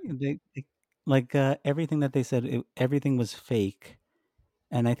that. Everything that they said, everything was fake,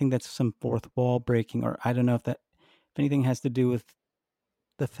 and I think that's some fourth wall breaking, or I don't know if anything has to do with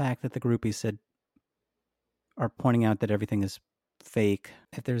the fact that the groupies are pointing out that everything is fake.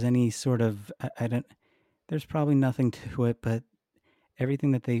 If there's any sort of, I don't, there's probably nothing to it, but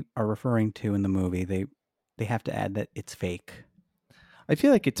everything that they are referring to in the movie, they have to add that it's fake. I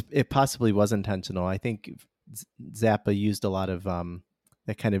feel like it possibly was intentional. I think Zappa used a lot of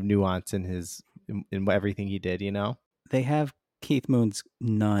that kind of nuance in everything he did. You know, they have Keith Moon's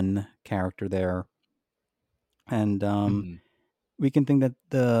nun character there, and we can think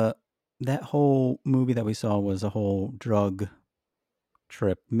that that whole movie that we saw was a whole drug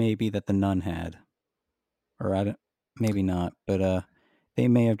trip, maybe that the nun had, or maybe not, but they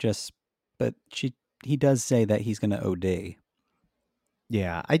may have just. But he does say that he's going to OD.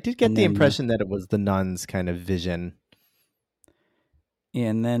 Yeah, I did get the impression that it was the nun's kind of vision. Yeah,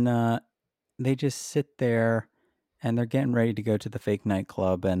 and then they just sit there, and they're getting ready to go to the fake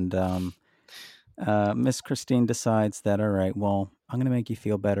nightclub, and Miss Christine decides that, all right, well, I'm going to make you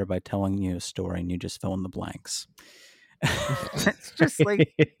feel better by telling you a story, and you just fill in the blanks. It's just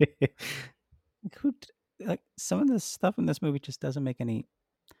like some of the stuff in this movie just doesn't make any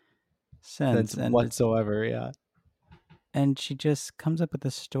sense whatsoever. Yeah. And she just comes up with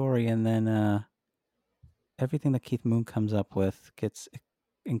a story, and then everything that Keith Moon comes up with gets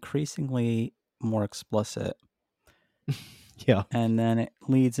increasingly more explicit. Yeah. And then it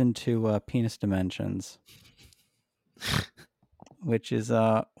leads into penis dimensions, which is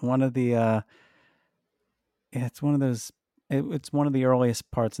one of the it's one of those it's one of the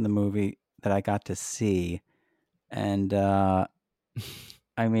earliest parts in the movie that I got to see. And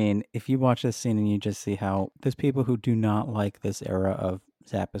I mean, if you watch this scene and you just see how there's people who do not like this era of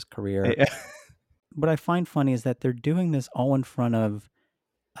Zappa's career. What I find funny is that they're doing this all in front of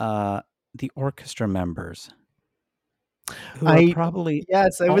the orchestra members. Who are probably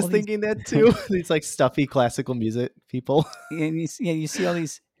yes, I was thinking that too. These like stuffy classical music people. And you see all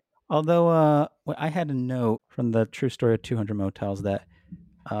these. Although I had a note from the True Story of 200 Motels that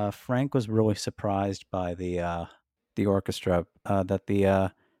Frank was really surprised by the orchestra, that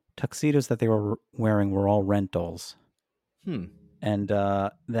the tuxedos that they were wearing were all rentals. And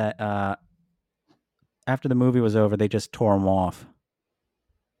that after the movie was over, they just tore them off.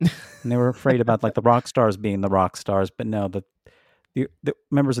 And they were afraid about like the rock stars being the rock stars, but no, the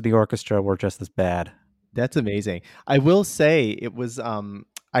members of the orchestra were just as bad. That's amazing. I will say it was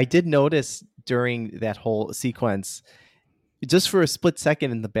I did notice during that whole sequence, just for a split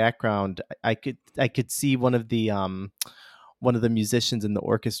second in the background, I could see one of the musicians in the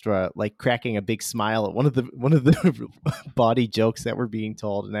orchestra like cracking a big smile at one of the body jokes that were being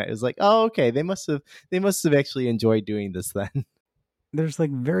told, and I was like, oh, okay, they must have actually enjoyed doing this then. There's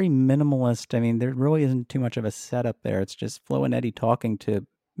like very minimalist. I mean, there really isn't too much of a setup there. It's just Flo and Eddie talking to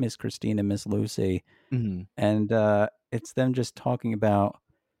Miss Christine and Miss Lucy, Mhm. and it's them just talking about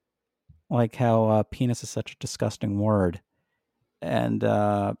like how penis is such a disgusting word, and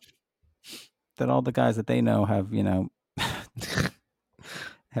that all the guys that they know have,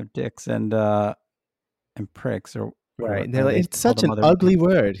 have dicks and pricks Right, and they're or like, they it's call such them an other ugly names.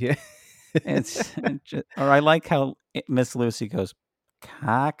 word. Yeah. Or I like how Miss Lucy goes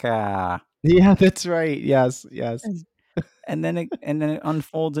caca, Yeah, that's right. Yes, yes. and and then it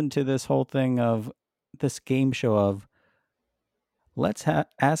unfolds into this whole thing of this game show of let's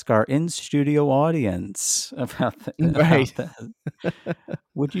ask our in studio audience Right. about this.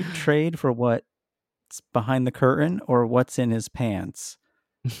 Would you trade for what's behind the curtain or what's in his pants?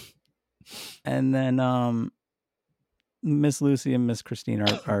 And then Miss Lucy and Miss Christine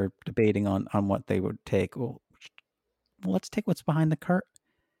are debating on what they would take. Well, let's take what's behind the curtain.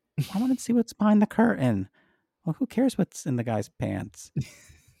 I want to see what's behind the curtain. Well, who cares what's in the guy's pants?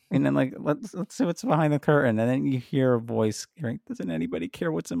 And then like let's see what's behind the curtain. And then you hear a voice hearing, doesn't anybody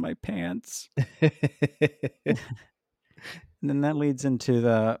care what's in my pants? And then that leads into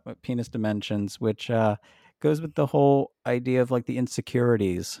the penis dimensions, which goes with the whole idea of like the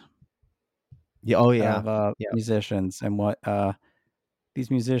insecurities Yeah. Oh yeah. of Yeah. musicians and what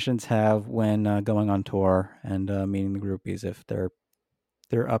these musicians have when going on tour and meeting the groupies if they're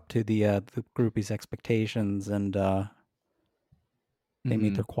up to the groupies' expectations and they meet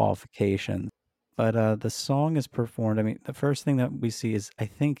Hmm. their qualifications. But the song is performed. I mean, the first thing that we see is I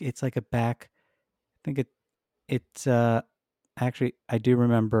think it's like a back. I think it's actually I do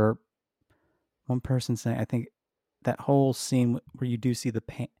remember one person saying I think that whole scene where you do see the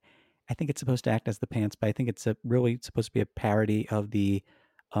pants. I think it's supposed to act as the pants, but I think it's really supposed to be a parody of the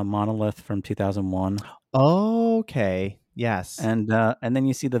monolith from 2001. Okay. Yes. And then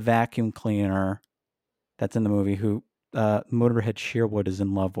you see the vacuum cleaner that's in the movie who Motorhead Shearwood is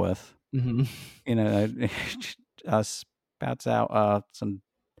in love with. Hmm. You know, spouts out some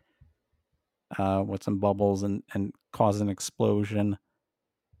with some bubbles and causes an explosion.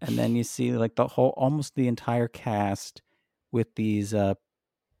 And then you see like the whole, almost the entire cast with these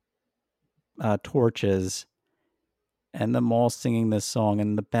torches and them all singing this song.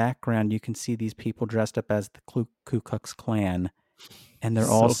 And in the background, you can see these people dressed up as the Ku Klux Klan, and they're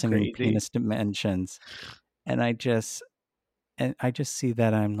all So singing crazy. Penis Dimensions. And I just see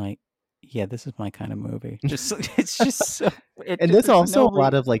that I'm like, yeah, this is my kind of movie. Just it's just so And there's for also no a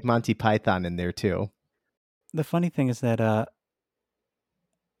lot reason. of like Monty Python in there too. The funny thing is that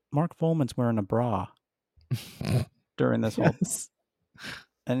Mark Volman's wearing a bra during this whole, Yes.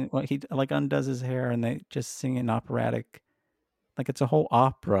 and he like undoes his hair, and they just sing an operatic, like it's a whole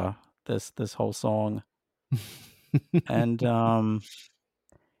opera. This whole song, and and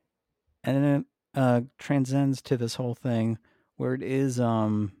then it transcends to this whole thing where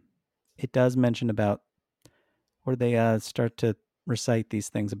it does mention about where they start to recite these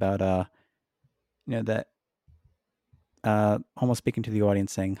things about that almost speaking to the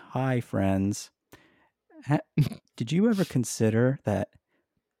audience saying, "Hi, friends. Did you ever consider that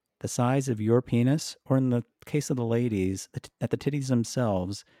the size of your penis, or in the case of the ladies, at the titties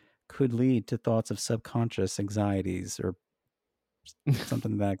themselves, could lead to thoughts of subconscious anxieties or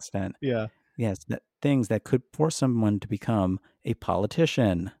something to that extent? Yeah. Yes, that things that could force someone to become a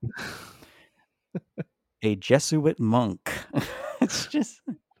politician, a Jesuit monk." It's just,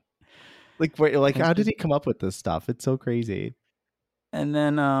 Like, wait, like, it's how did just he come up with this stuff? It's so crazy. And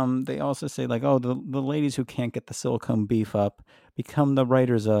then they also say like, oh, the ladies who can't get the silicone beef up become the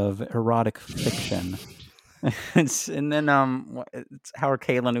writers of erotic fiction. And then it's Howard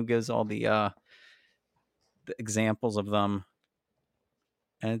Kalin who gives all the examples of them,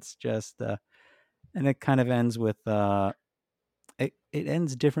 and it's just and it kind of ends with it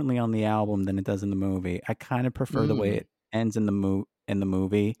ends differently on the album than it does in the movie. I kind of prefer the way Mm. it ends in the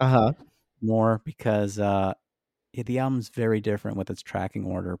movie Uh-huh. more because yeah, the album's very different with its tracking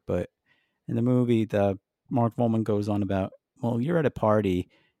order, but in the movie, the Mark Volman goes on about, well, you're at a party,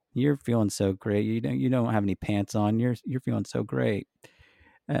 you're feeling so great, you don't have any pants on, you're feeling so great,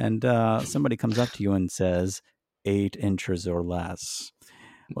 and somebody comes up to you and says 8 inches or less.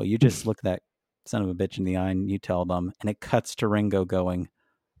 Well, you just look that son of a bitch in the eye and you tell them, and it cuts to Ringo going,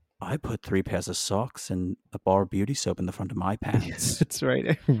 I put 3 pairs of socks and a bar of beauty soap in the front of my pants. That's right.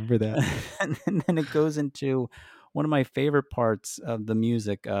 I remember that. And then it goes into one of my favorite parts of the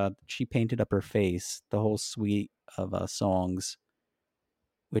music. She painted up her face, the whole suite of songs,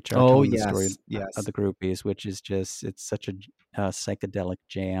 which are Oh telling the story yes, of yes. the groupies, which is just, it's such a psychedelic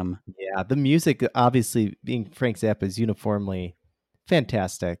jam. Yeah, the music, obviously, being Frank Zappa, is uniformly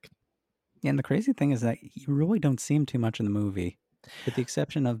fantastic. And the crazy thing is that you really don't see him too much in the movie, with the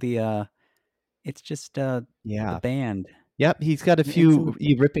exception of it's just the Yeah. band. Yep, he's got a And few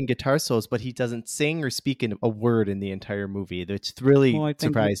ripping guitar solos, but he doesn't sing or speak in a word in the entire movie, which really well, I think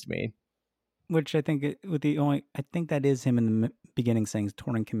surprised me. which I think with the only, I think that is him in the beginning saying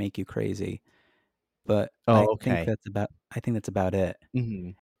touring can make you crazy, but Oh, okay. I think that's about it.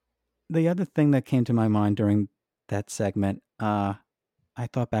 Mhm. The other thing that came to my mind during that segment, I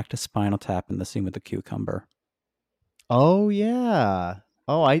thought back to Spinal Tap and the scene with the cucumber, Oh, yeah.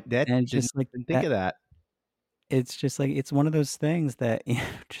 Oh, I that and it's didn't just like didn't think that. of that. It's just like it's one of those things that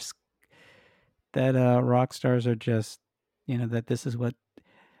just that rock stars are just, that this is what,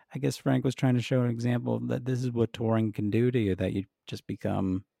 I guess Frank was trying to show an example of that this is what touring can do to you, that you just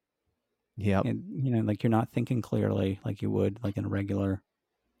become, Yep. and like you're not thinking clearly like you would like in a regular.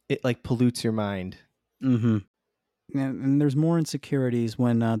 It, like, pollutes your mind. Mm-hmm. And there's more insecurities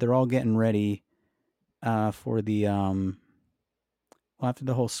when they're all getting ready for the well, after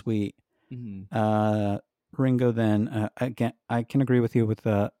the whole suite. Mhm. Ringo then again, I can agree with you with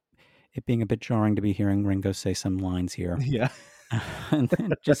it being a bit jarring to be hearing Ringo say some lines here, Yeah. and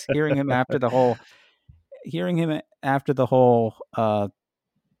then just hearing him after the whole,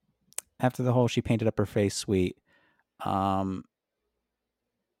 after the whole she painted up her face suite. Um,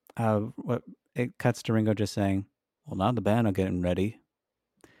 what it cuts to Ringo just saying, "Well, now the band are getting ready.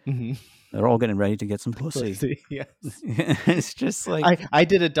 Mhm. They're all getting ready to get some Let's pussy." see, yes. It's just like, I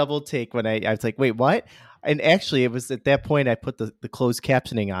did a double take when I was like, "Wait, what?" And actually, it was at that point I put the closed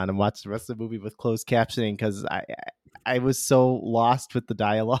captioning on and watched the rest of the movie with closed captioning because I was so lost with the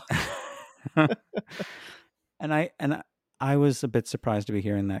dialogue. and I was a bit surprised to be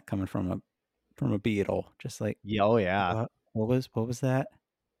hearing that coming from a Beatle. Just like, Yeah, oh yeah. what was that?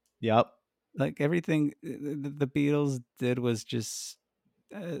 Yep. Like everything the Beatles did was just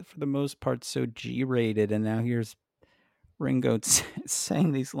for the most part so G-rated, and now here's Ringo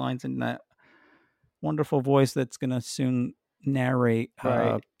saying these lines in that wonderful voice that's gonna soon narrate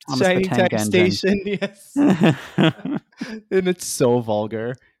Right. Thomas the Shining Tank Tire Engine. Station, yes. And it's so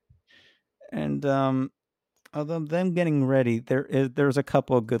vulgar. And although them getting ready, there's a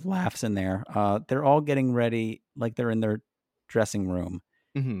couple of good laughs in there. They're all getting ready like they're in their dressing room,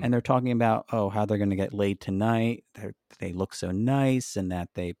 Mhm. and they're talking about, oh, how they're going to get laid tonight. They look so nice, and that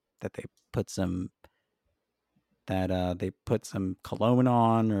they put some they put some cologne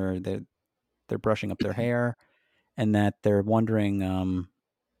on, or they're brushing up their hair, and that they're wondering.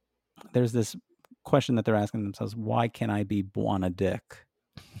 There's this question that they're asking themselves: why can't I be Buona Dick?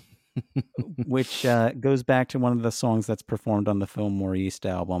 Which goes back to one of the songs that's performed on the Fillmore East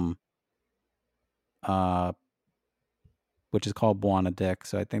album, uh, which is called Buona Dick.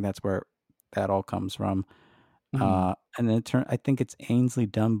 So I think that's where that all comes from. Mhm. And then I think it's Ainsley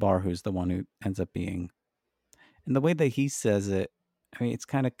Dunbar who's the one who ends up being. And the way that he says it, I mean, it's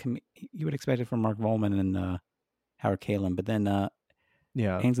kind of you would expect it from Mark Volman and Howard Kalin, but then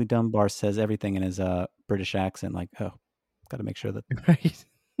Yeah. Ainsley Dunbar says everything in his British accent, like, "Oh, got to make sure that Right.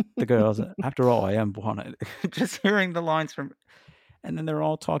 the girls, after all, I am Buona." Just hearing the lines from, and then they're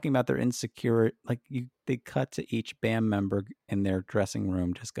all talking about their insecure, like they cut to each band member in their dressing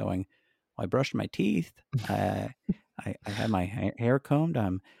room just going, well, I brushed my teeth, I had my hair combed,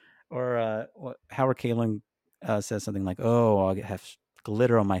 or Howard Kalin says something like, oh, I have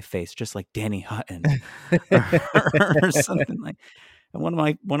glitter on my face just like Danny Hutton, or something like. And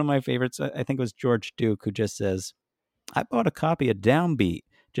one of my favorites, I think it was George Duke, who just says, I bought a copy of Downbeat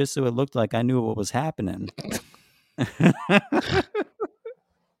just so it looked like I knew what was happening.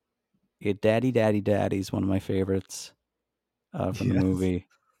 Yeah, Daddy, Daddy, Daddy's one of my favorites from the Yes. movie.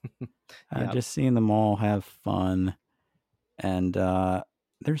 Yep. Just seeing them all have fun, and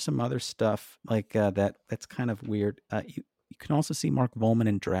there's some other stuff like that's kind of weird. You can also see Mark Volman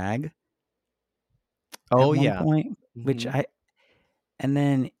in drag at Oh, one yeah. point, which Mhm. and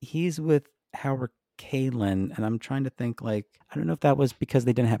then he's with Howard Kalin, and I'm trying to think, like, I don't know if that was because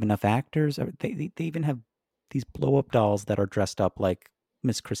they didn't have enough actors. Or they even have these blow up dolls that are dressed up like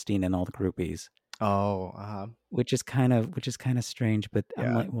Miss Christine and all the groupies. Oh, Which is kind of strange, but I'm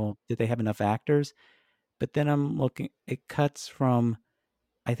yeah. like, well, did they have enough actors? But then I'm looking, it cuts from,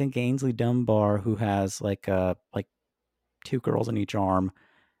 I think, Ainsley Dunbar, who has like two girls in each arm,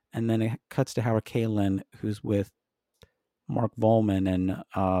 and then it cuts to Howard Kalin, who's with Mark Volman, and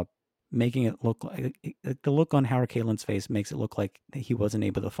making it look like the look on Howard Kalin's face makes it look like he wasn't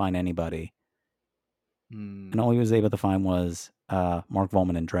able to find anybody, and all he was able to find was Mark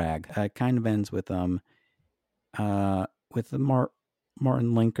Volman in drag. It kind of ends with with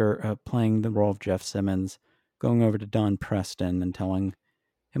Martin Linker playing the role of Jeff Simmons, going over to Don Preston and telling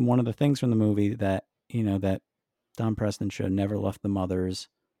him one of the things from the movie that that Don Preston should have never left the Mothers,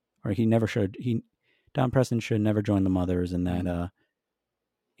 or Don Preston should have never joined the Mothers, and that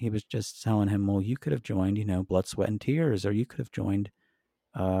he was just telling him, well, you could have joined, Blood, Sweat, and Tears, or you could have joined,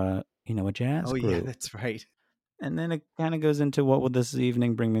 a jazz Oh yeah, group. that's right. And then it kind of goes into what will this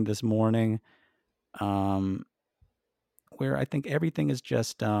evening bring me this morning, where I think everything is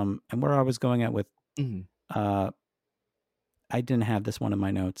just, and where I was going at with, I didn't have this one in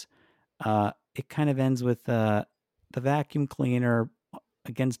my notes. It kind of ends with the vacuum cleaner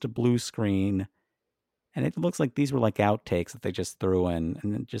against a blue screen, and it looks like these were like outtakes that they just threw in,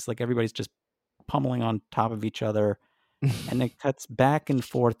 and then just like everybody's just pummeling on top of each other, and it cuts back and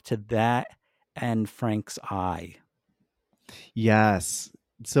forth to that and Frank's eye. Yes,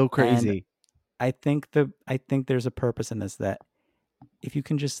 so crazy. And I think there's a purpose in this, that if you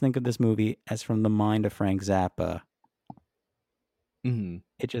can just think of this movie as from the mind of Frank Zappa,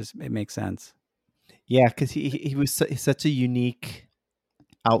 it makes sense. Yeah, because he was such a unique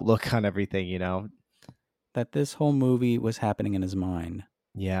outlook on everything, That this whole movie was happening in his mind.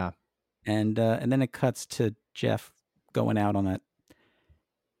 Yeah. And then it cuts to Jeff going out and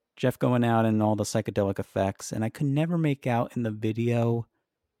all the psychedelic effects, and I could never make out in the video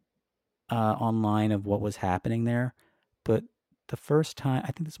online of what was happening there. But the first time,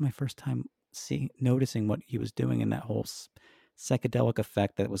 I think this is my first time noticing what he was doing in that whole psychedelic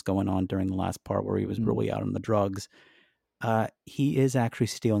effect that was going on during the last part where he was really out on the drugs. He is actually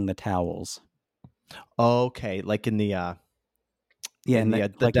stealing the towels. Okay, like in the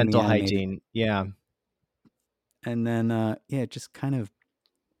like the dental in the hygiene. Yeah. And then it just kind of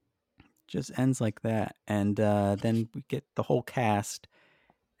just ends like that, and then we get the whole cast,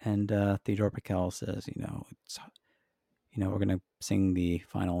 and Theodore Piquel says, it's we're gonna sing the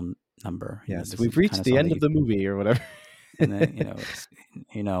final number. Yes, we've reached the end of the movie or whatever. And then it's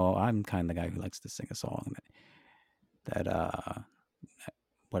I'm kind of the guy who likes to sing a song that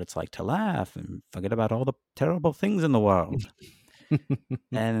what it's like to laugh and forget about all the terrible things in the world.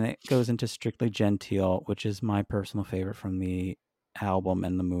 And it goes into Strictly Gentile, which is my personal favorite from the album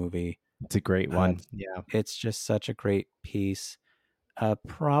and the movie. It's a great one. Yeah, it's just such a great piece.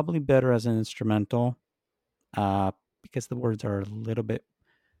 Probably better as an instrumental, because the words are a little bit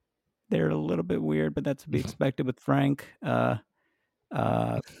weird, but that's to be expected with Frank. And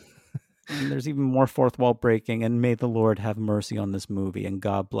there's even more fourth wall breaking, and may the Lord have mercy on this movie, and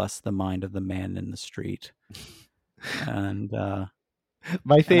God bless the mind of the man in the street. And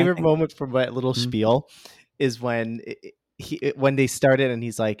my favorite moment from that little spiel is when when they started and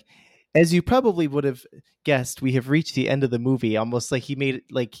he's like, as you probably would have guessed, we have reached the end of the movie. Almost like he made it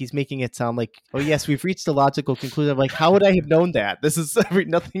like he's making it sound like, oh yes, we've reached a logical conclusion. I'm like, how would I have known that? This is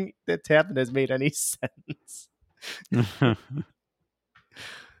nothing that's happened has made any sense.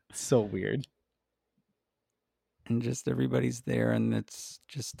 So weird. And just everybody's there, and it's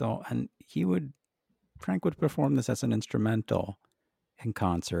just all. And Frank would perform this as an instrumental in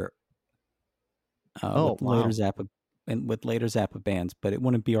concert with later Zappa bands, but it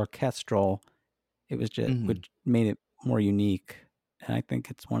wouldn't be orchestral. It was just which made it more unique, and I think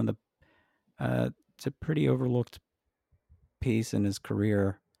it's one of the it's a pretty overlooked piece in his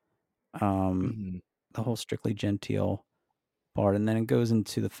career. The whole Strictly Gentile part, and then it goes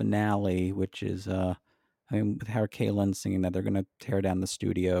into the finale, which is with Howard Kalin singing that they're going to tear down the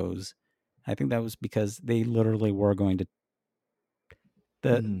studios. I think that was because they literally were going to.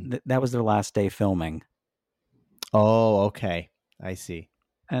 That was their last day filming. Oh, okay, I see.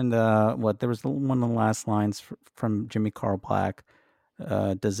 And there was one of the last lines from Jimmy Carl Black,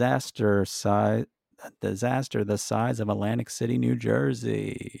 disaster the size of Atlantic City, New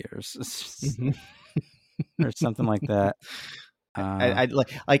Jersey, or something like that.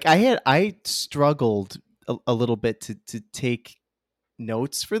 I struggled a little bit to take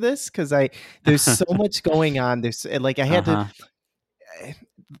notes for this because there's so much going on. There's I had to,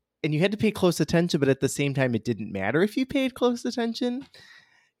 and you had to pay close attention, but at the same time, it didn't matter if you paid close attention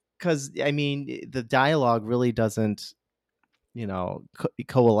because the dialogue really doesn't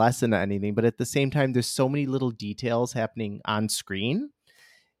coalesce into anything. But at the same time, there's so many little details happening on screen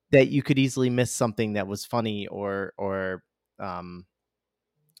that you could easily miss something that was funny or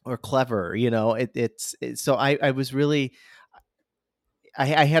clever. So I was really,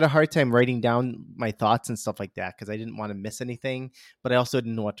 I had a hard time writing down my thoughts and stuff like that because I didn't want to miss anything, but I also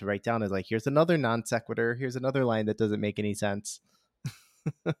didn't know what to write down. I was like, here's another non sequitur. Here's another line that doesn't make any sense.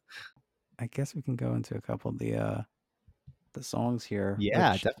 I guess we can go into a couple of the songs here,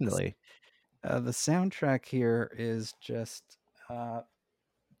 Yeah, which definitely. the soundtrack here is just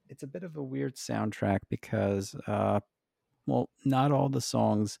it's a bit of a weird soundtrack because well, not all the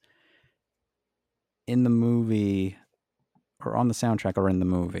songs in the movie or on the soundtrack are in the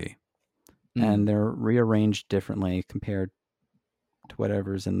movie, and they're rearranged differently compared to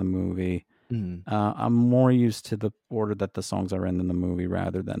whatever's in the movie. I'm more used to the order that the songs are in the movie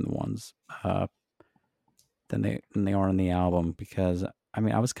rather than the ones than they are in the album, because I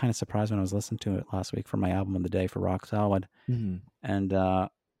mean I was kind of surprised when I was listening to it last week for my album of the day for Rock Solid, and I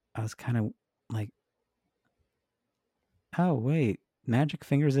was kind of like, oh wait, Magic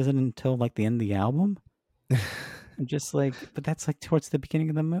Fingers isn't until like the end of the album. I'm just like, but that's like towards the beginning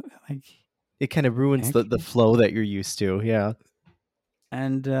of the movie, like It kind of ruins the flow that you're used to. Yeah.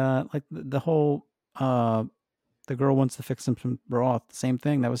 And like the whole the girl wants to fix him some broth, the same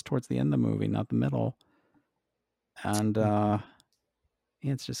thing, that was towards the end of the movie, not the middle. And yeah,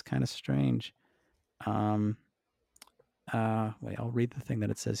 it's just kind of strange. Wait, I'll read the thing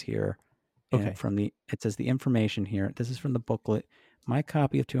that it says here. Okay. It says the information here. This is from the booklet. My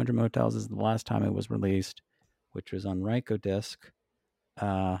copy of 200 Motels is the last time it was released, which was on Rykodisc.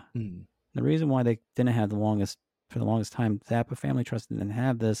 The reason why they didn't have for the longest time, Zappa Family Trust didn't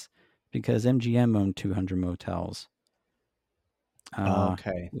have this because MGM owned 200 Motels.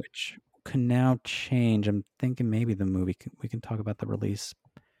 Okay. Which can now change. I'm thinking maybe the movie, we can talk about the release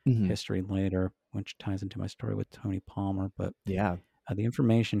history later, which ties into my story with Tony Palmer. But yeah, the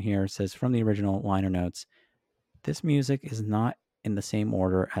information here says from the original liner notes, this music is not in the same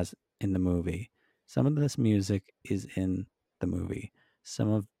order as in the movie. Some of this music is in the movie. Some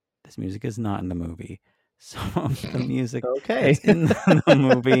of this music is not in the movie. Some of the music that's in the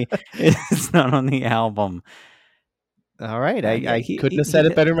movie is not on the album. All right, I couldn't have said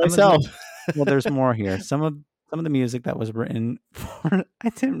it better myself. Well, there's more here. Some of the music that was written for, I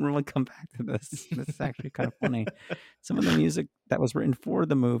didn't really come back to this. This is actually kind of funny. Some of the music that was written for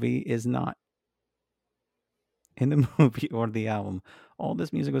the movie is not in the movie or the album. All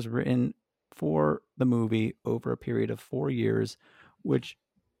this music was written for the movie over a period of 4 years, which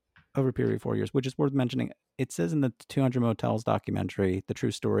is worth mentioning. It says in the 200 Motels documentary, The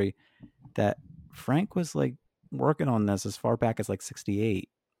True Story, that Frank was like working on this as far back as like 68.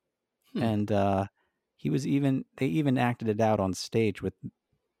 And they even acted it out on stage with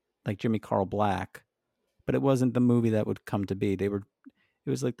like Jimmy Carl Black, but it wasn't the movie that would come to be. It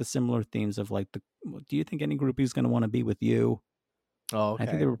was like the similar themes of like do you think any groupie is going to want to be with you? Oh, okay. I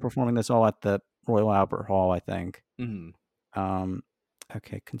think they were performing this all at the Royal Albert Hall, I think.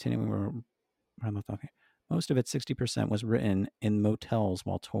 Okay, continuing where I'm not talking. Most of it, 60%, was written in motels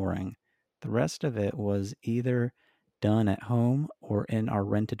while touring. The rest of it was either done at home or in our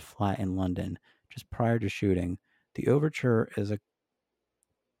rented flat in London, just prior to shooting. The overture is a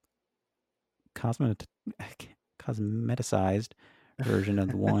cosmeticized version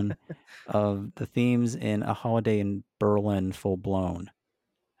of one of the themes in A Holiday in Berlin Full Blown.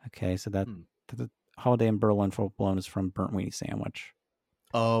 Okay, so that the Holiday in Berlin Full Blown is from Burnt Weenie Sandwich.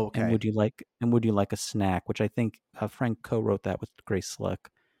 Oh, okay. And would you like a snack? Which I think Frank co-wrote that with Grace Slick.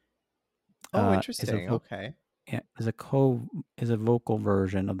 Oh, interesting. Okay. Yeah, is a vocal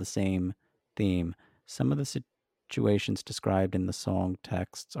version of the same theme. Some of the situations described in the song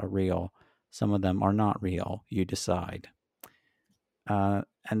texts are real. Some of them are not real. You decide. And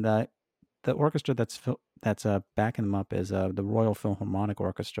the orchestra that's backing them up is the Royal Philharmonic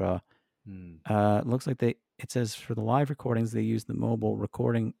Orchestra. Looks like it says for the live recordings they use the mobile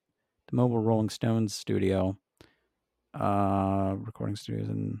Rolling Stones studio, recording studios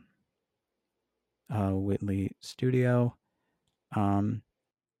in Whitley Studio.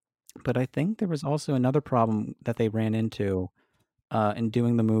 But I think there was also another problem that they ran into in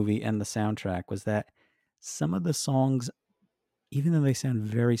doing the movie and the soundtrack, was that some of the songs, even though they sound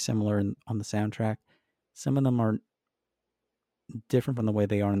very similar on the soundtrack, some of them are different from the way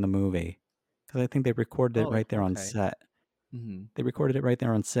they are in the movie. Because I think they recorded it right there on set. They recorded it right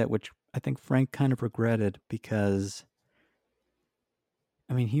there on set, which I think Frank kind of regretted because,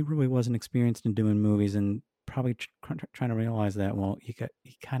 I mean, he really wasn't experienced in doing movies and probably trying to realize that, well, you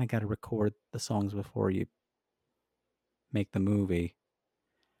kind of got to record the songs before you make the movie,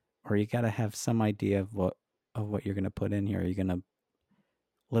 or you got to have some idea of what you're going to put in here. Are you going to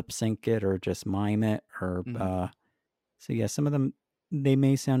lip sync it or just mime it? Or so yeah, some of them, they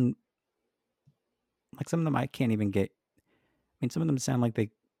may sound like, some of them I can't even get mean, some of them sound like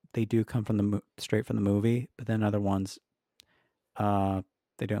they do come from straight from the movie, but then other ones,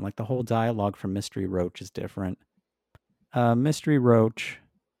 they don't. Like the whole dialogue from Mystery Roach is different. Mystery Roach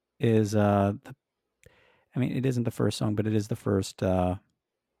is I mean, it isn't the first song, but it is the first. I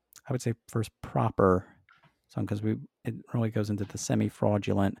would say first proper song because it really goes into the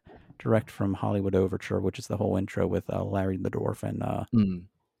semi-fraudulent, direct from Hollywood Overture, which is the whole intro with Larry the Dwarf and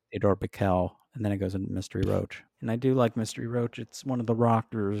Theodore Bickel, and then it goes into Mystery Roach. And I do like Mystery Roach. It's one of the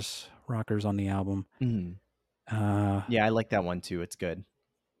rockers on the album. Yeah, I like that one too. It's good.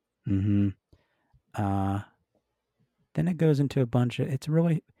 Mm-hmm. Then it goes into a bunch of. It's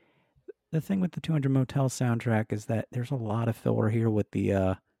really the thing with the 200 Motel soundtrack is that there's a lot of filler here with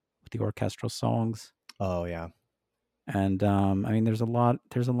the orchestral songs. Oh yeah. And I mean, there's a lot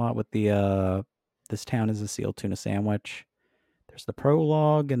with the This Town is a Sealed Tuna Sandwich. There's the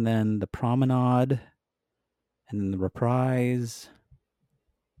prologue, and then the promenade, and then the reprise.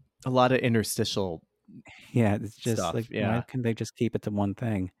 A lot of interstitial. Yeah, it's just stuff, like, yeah. why couldn't they just keep it to one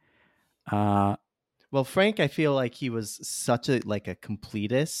thing? Well, Frank, I feel like he was such a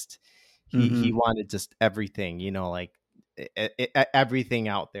completist. He wanted just everything, like everything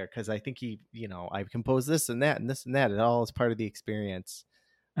out there, because I think I composed this and that and this and that. It all is part of the experience.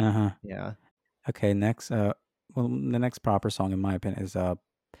 Yeah. Okay, next. Well, the next proper song, in my opinion, is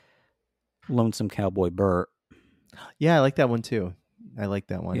 "Lonesome Cowboy Burt." Yeah, I like that one too. I like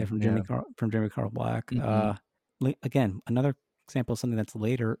that one. Yeah, from Jimmy Carl Black. Again, another example of something that's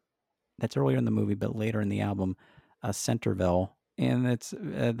later, that's earlier in the movie, but later in the album, Centerville, and it's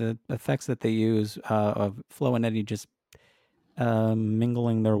the effects that they use of Flo and Eddie just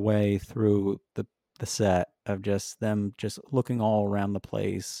mingling their way through the set of just them just looking all around the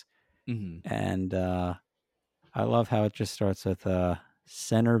place, and I love how it just starts with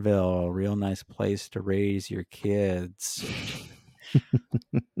Centerville, a real nice place to raise your kids.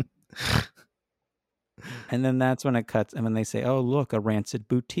 And then that's when it cuts, and when they say, "Oh, look, a rancid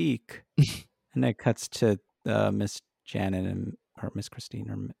boutique," and it cuts to Miss Janet or Miss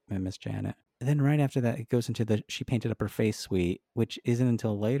Christine or Miss Janet. And then right after that, it goes into the "She Painted Up Her Face" suite, which isn't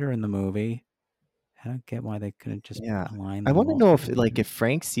until later in the movie. I don't get why they couldn't just align them. I want to know if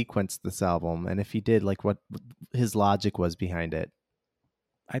Frank sequenced this album, and if he did, what his logic was behind it.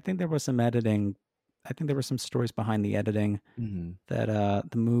 I think there was some editing. I think there were some stories behind the editing that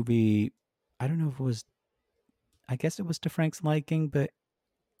the movie, I don't know if it was, I guess it was to Frank's liking, but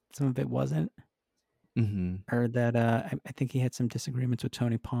some of it wasn't. Or that I think he had some disagreements with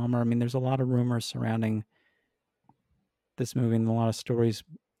Tony Palmer. I mean, there's a lot of rumors surrounding this movie, and a lot of stories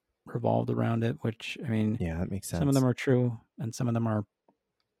revolved around it, which, I mean, yeah, that makes sense. Some of them are true, and some of them aren't.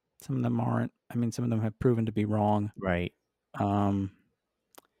 I mean, some of them have proven to be wrong. Right.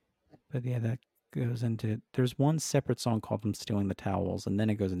 But yeah, that goes into. There's one separate song called "I'm Stealing the Towels," and then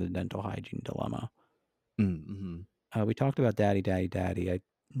it goes into "Dental Hygiene Dilemma." We talked about "Daddy, Daddy, Daddy." I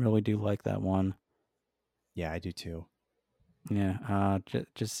really do like that one. Yeah, I do too. Yeah,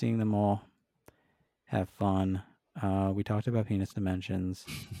 just seeing them all have fun. We talked about Penis Dimensions.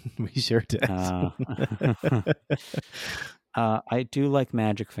 We sure did. I do like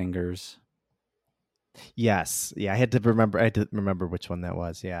Magic Fingers. Yes. Yeah, I had to remember which one that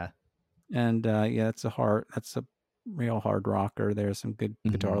was. Yeah. And yeah, that's a real hard rocker. There's some good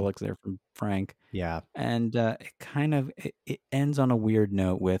guitar licks there from Frank. Yeah. And it kind of it ends on a weird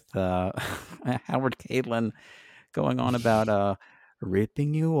note with Howard Caitlin going on about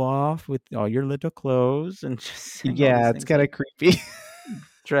ripping you off with all your little clothes and just it's kind of creepy.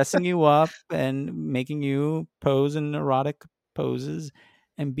 Dressing you up and making you pose in erotic poses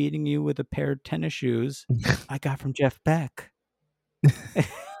and beating you with a pair of tennis shoes I got from Jeff Beck.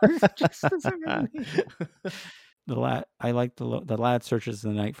 Just I like the lad searches the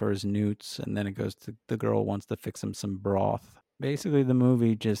night for his newts, and then it goes to the girl wants to fix him some broth. Basically, the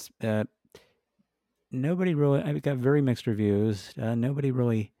movie just nobody really. I got very mixed reviews. Nobody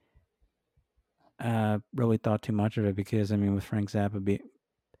really thought too much of it because, I mean, with Frank Zappa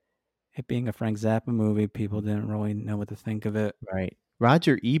it being a Frank Zappa movie, people didn't really know what to think of it. Right.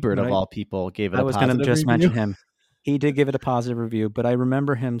 Roger Ebert, of all people, gave it a positive review. I was going to just mention him. He did give it a positive review, but I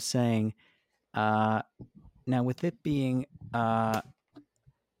remember him saying, now with it being,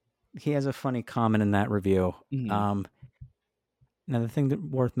 he has a funny comment in that review. Now, the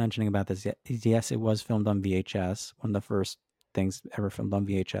thing worth mentioning about this is, yes, it was filmed on VHS, one of the first things ever filmed on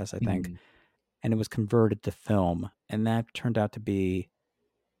VHS, I think, and it was converted to film, and that turned out to be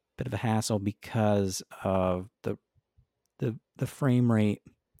a bit of a hassle because of the frame rate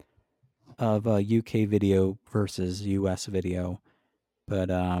of UK video versus US video.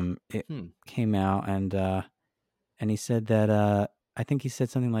 But it came out, and and he said that I think he said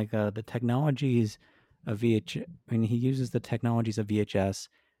something like the technologies of VH. I mean, he uses the technologies of VHS.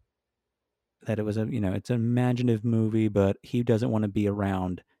 That it was it's an imaginative movie, but he doesn't want to be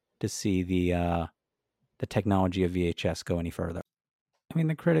around to see the technology of VHS go any further. I mean,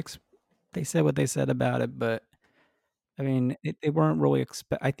 the critics, they said what they said about it, but I mean, they weren't really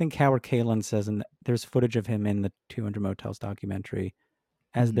I think Howard Kalin says, and there's footage of him in the 200 Motels documentary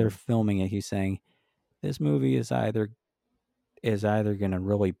as they're Mhm. filming it. He's saying this movie is either going to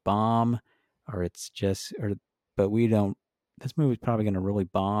really bomb, or it's just, but we don't. This movie's probably going to really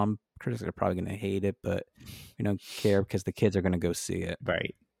bomb. Critics are probably going to hate it, but we don't care because the kids are going to go see it.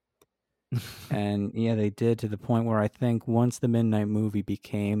 Right. And yeah, they did, to the point where I think once the Midnight Movie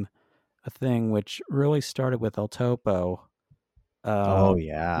became a thing, which really started with El Topo, Oh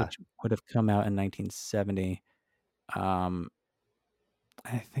yeah. which would have come out in 1970.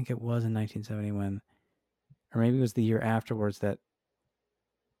 I think it was in 1970 when, or maybe it was the year afterwards that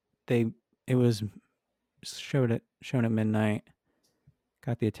it was shown at midnight,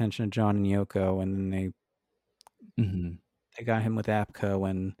 got the attention of John and Yoko, and then Mhm. they got him with APCO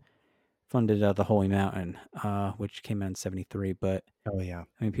and funded The Holy Mountain, which came out in 73. But Oh yeah.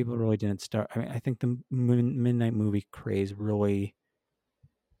 I mean, people really didn't start. I mean, I think the midnight movie craze really.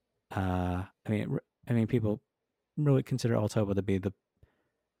 I mean, people really consider El Topo to be the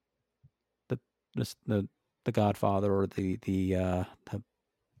the, the Godfather, or the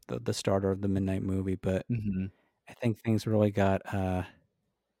starter of the midnight movie. But Mhm. I think things really got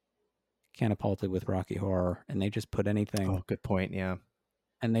catapulted with Rocky Horror, and they just put anything, Oh, good point. Yeah.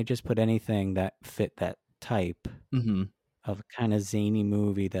 that fit that type Mhm. of kind of zany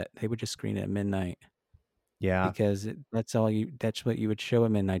movie, that they would just screen it at midnight, Yeah. because that's what you would show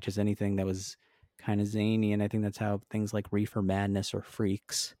at midnight, just anything that was kind of zany. And I think that's how things like Reefer Madness or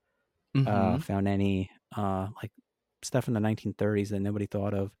Freaks Mhm. found any like stuff in the 1930s that nobody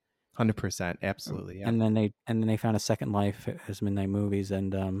thought of. 100%. Absolutely. Yeah. And then they found a second life as midnight movies.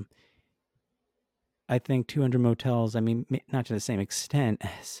 And I think 200 Motels, I mean, not to the same extent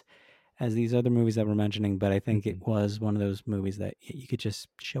as these other movies that we're mentioning, but I think it Mhm. was one of those movies that you could just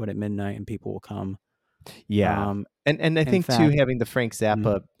show it at midnight and people will come. Yeah. Um, And I in think too, fact, having the Frank Mhm.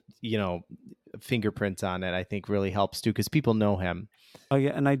 Zappa, you know, fingerprints on it, I think really helps too, because people know him. Oh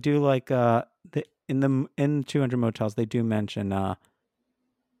yeah, and I do like in 200 Motels they do mention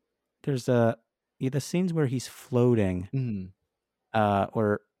there's the scenes where he's floating, Mhm.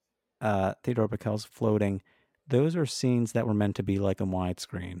 or Theodore Bickel's floating. Those are scenes that were meant to be like a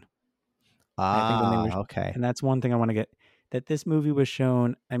widescreen. I think when they were, Okay. and that's one thing I want to get, that this movie was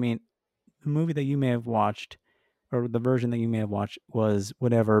shown. I mean, the movie that you may have watched, or the version that you may have watched, was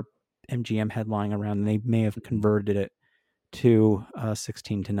whatever MGM had lying around, and they may have Mhm. converted it to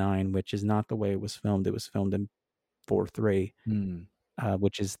 16:9, which is not the way it was filmed. It was filmed in 4:3, Mm.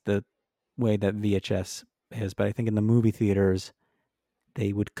 which is the way that VHS is. But I think in the movie theaters,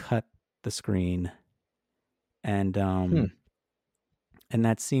 they would cut the screen, and Hmm.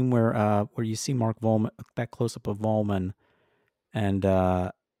 that scene where you see Mark Volman, that close up of Volman, and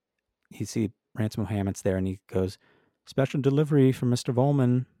you see Ransom Hammett's there, and he goes, "Special delivery from Mr.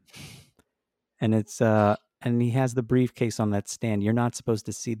 Volman," and it's and he has the briefcase on that stand. You're not supposed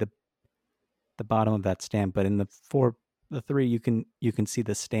to see the bottom of that stand, but in the 3, you can see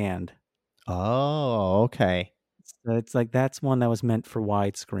the stand. Oh, okay. So it's like that's one that was meant for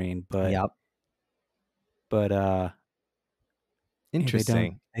widescreen, Yep. but yeah,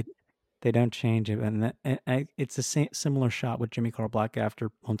 Interesting. they don't change it, and it's the same similar shot with Jimmy Carl Black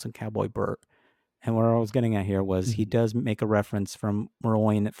after Lonesome Cowboy Burt. And where I was getting at here was he Mhm. does make a reference from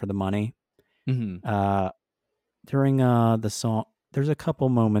 "We're in it for the money." Mhm. Uh, during the song, there's a couple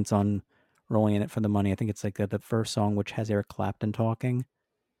moments on "Rolling in It for the Money." I think it's like the first song, which has Eric Clapton talking.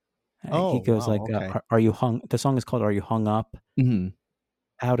 Oh, He goes wow. like, Okay. "Are you hung?" The song is called "Are You Hung Up?" Mhm.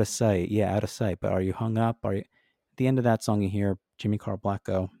 Out of sight, yeah, out of sight. But are you hung up? Are you? At the end of that song, you hear Jimmy Carl Black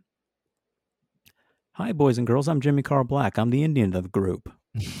go, "Hi, boys and girls. I'm Jimmy Carl Black. I'm the Indian of the group."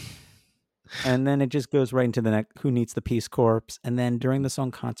 And then it just goes right into the next, "Who Needs the Peace Corps?" And then during the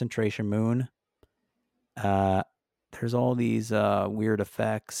song "Concentration Moon," uh, there's all these weird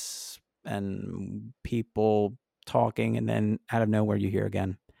effects and people talking, and then out of nowhere you hear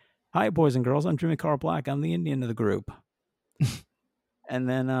again, "Hi, boys and girls. I'm Jimmy Carl Black. I'm the Indian of the group." And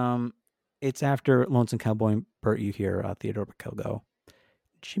then it's after Lonesome Cowboy Burt, you hear Theodore Bikel go,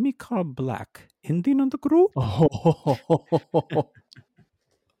 "Jimmy Carl Black, Indian of the group?" Oh.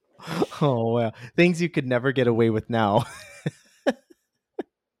 Oh, wow. Things you could never get away with now.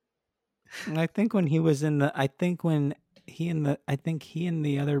 And I think when he was in the, I think when he and the, I think he and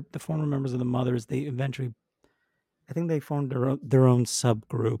the former members of the Mothers, they eventually I think they formed their own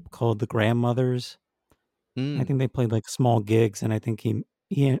subgroup called the Grandmothers. I think they played like small gigs, and I think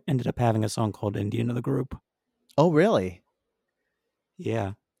he ended up having a song called Indian of the group. Oh, really?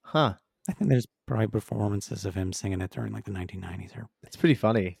 Yeah. Huh. I think there's probably performances of him singing it during like the 1990s. It's pretty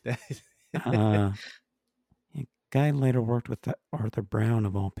funny. Guy later worked with Arthur Brown,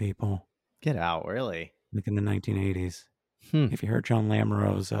 of all people, Get out, really? like in the 1980s. Hmm. If you heard John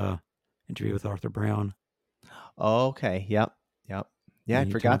Lamoureux's interview with Arthur Brown. Oh, okay. Yep. Yeah, I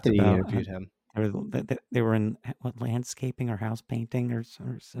he forgot talked that he about interviewed him. they were in what, landscaping or house painting or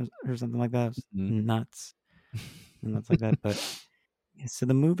something like that. It was nuts like that. But yeah, so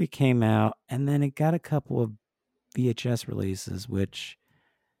the movie came out, and then it got a couple of VHS releases, which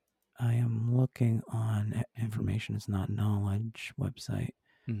I am looking on Information is Not Knowledge website.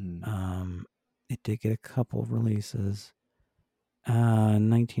 It did get a couple of releases.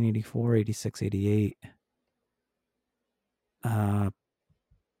 1984, 86, 88.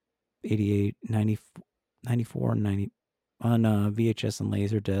 88, 94, and 90 on VHS and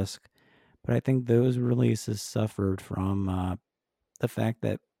Laserdisc. But I think those releases suffered from the fact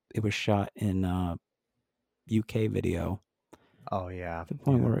that it was shot in UK video. Oh, yeah. To the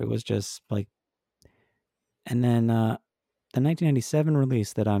point where it was just like... And then the 1997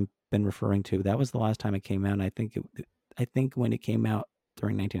 release that I've been referring to, that was the last time it came out. And I think when it came out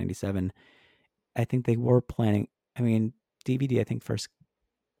during 1997, I think they were planning... I mean, DVD, I think, first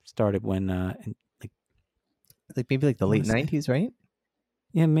started when maybe like the late 90s, right?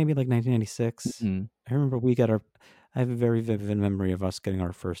 Yeah, maybe like 1996. I remember I have a very vivid memory of us getting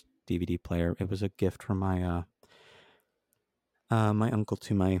our first DVD player. It was a gift from my my uncle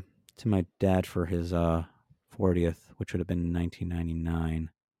to my dad for his 40th, which would have been in 1999.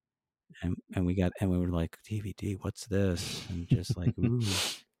 And we were like, DVD, what's this? And just like, ooh.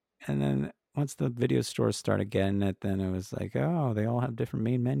 And then once the video stores started getting it, then it was like, oh, they all have different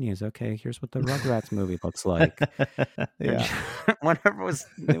main menus. Okay, here's what the Rugrats movie looks like. Yeah. Whatever was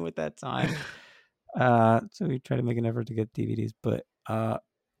new at that time. So we tried to make an effort to get DVDs. But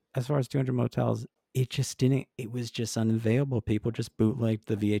as far as 200 Motels, it just didn't. It was just unavailable. People just bootlegged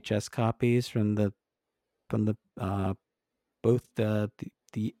the VHS copies from both the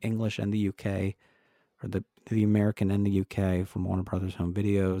English and the UK, or the American and the UK from Warner Brothers Home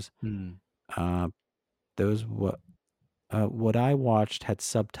Videos. Those what I watched had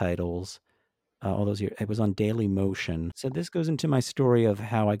subtitles. All those years, it was on Daily Motion. So this goes into my story of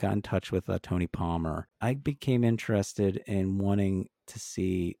how I got in touch with Tony Palmer. I became interested in wanting to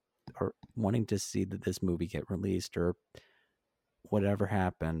see that this movie get released or whatever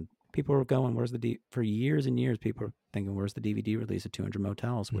happened. People were going, "Where's the for years and years? People were thinking, "Where's the DVD release of 200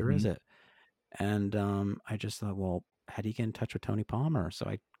 Motels? Where is it?" And I just thought, well, how do you get in touch with Tony Palmer? So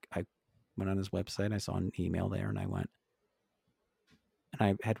I went on his website. I saw an email there, and I went. And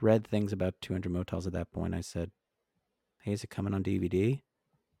I had read things about 200 Motels at that point. I said, "Hey, is it coming on DVD?"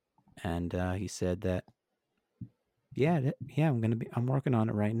 And he said that, yeah, I'm working on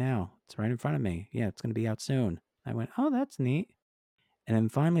it right now. It's right in front of me. Yeah, it's going to be out soon. I went, oh, that's neat. And then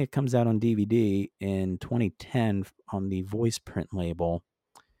finally it comes out on DVD in 2010 on the Voice print label.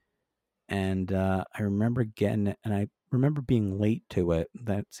 And I remember getting it, and I remember being late to it.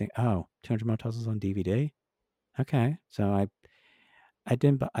 That saying, oh, 200 Motels is on DVD? Okay. So I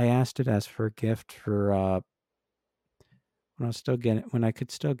didn't, but I asked it as for a gift for when I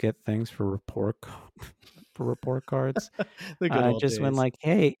could still get things for report cards. I just went like,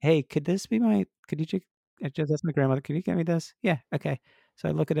 hey, could I just ask my grandmother, could you get me this? Yeah, okay. So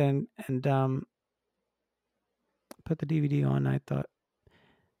I look at it and put the DVD on. I thought,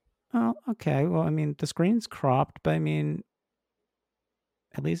 oh, okay. Well, I mean, the screen's cropped, but I mean,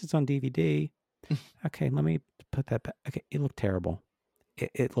 at least it's on DVD. Okay, let me put that back. Okay, it looked terrible.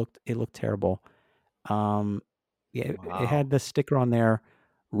 It looked terrible. Yeah, it had the sticker on there,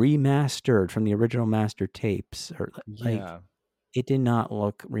 remastered from the original master tapes, or like it did not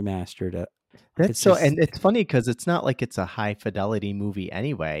look remastered. That's so, and it's funny because it's not like it's a high fidelity movie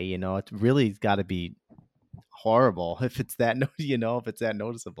anyway. You know, it's really got to be horrible if it's that if it's that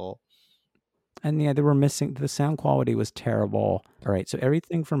noticeable. And yeah, they were missing, the sound quality was terrible. All right, so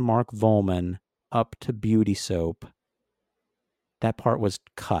everything from Mark Volman up to Beauty Soap, that part was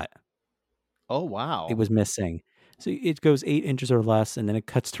cut. Oh wow, it was missing. So it goes 8 inches or less, and then it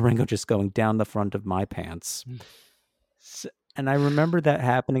cuts to Ringo just going down the front of my pants. So, and I remember that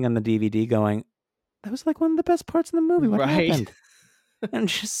happening on the DVD going, that was like one of the best parts in the movie. What happened? And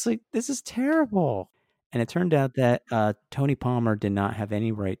just like, this is terrible. And it turned out that Tony Palmer did not have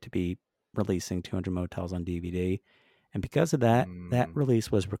any right to be releasing 200 Motels on DVD. And because of that, that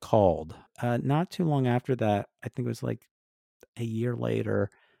release was recalled. not too long after that, I think it was like a year later,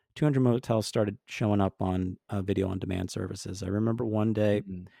 200 Motels started showing up on video on demand services. I remember one day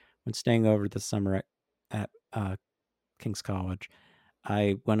Mhm. when staying over this summer at King's College,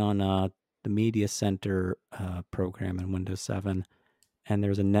 I went on the Media Center program in Windows 7, and there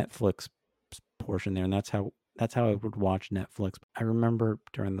was a Netflix portion there, and that's how I would watch Netflix. I remember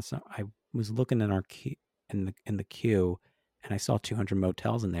during the summer, I was looking in our queue, in the queue, and I saw 200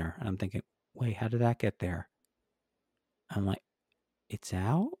 Motels in there, and I'm thinking, wait, how did that get there? I'm like, it's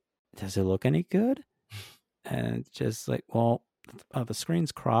out? Does it look any good? And it's just like, well, the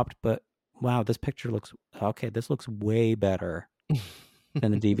screen's cropped, but wow, this picture looks okay. This looks way better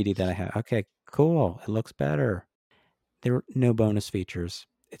than the DVD that I have. Okay, cool. It looks better. There were no bonus features.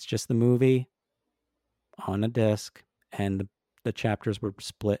 It's just the movie on a disc, and the chapters were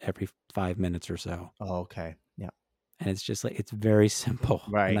split every 5 minutes or so. Oh, okay. Yeah. And it's just like, it's very simple.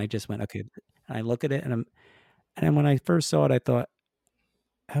 And Right. I just went, okay. And I look at it, and then when I first saw it, I thought,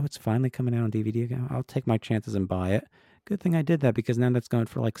 oh, it's finally coming out on DVD again. I'll take my chances and buy it. Good thing I did that, because now that's going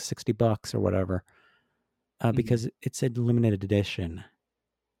for like $60 or whatever. Mhm. Because it said limited edition.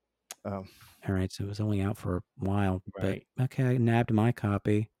 Oh, All right, so it was only out for a while. right. But okay, I nabbed my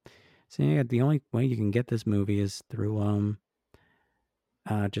copy. So yeah, the only way you can get this movie is through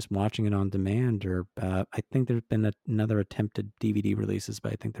just watching it on demand, or I think there's been another attempted DVD releases,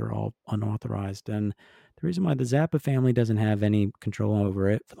 but I think they're all unauthorized. And the reason why the Zappa family doesn't have any control over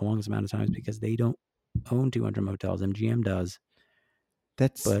it for the longest amount of time is because they don't own 200 Motels. MGM does.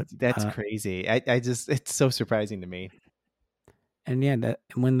 But That's crazy. I just it's so surprising to me. and yeah, that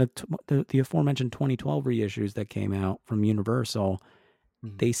when the aforementioned 2012 reissues that came out from Universal,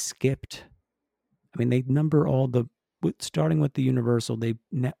 Mhm. they skipped. I mean, they number all starting with the Universal. They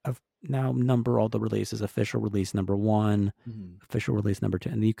now number all the releases: official release number 1, Mhm. official release number 2,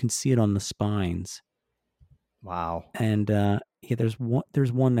 and you can see it on the spines. Wow. And yeah, there's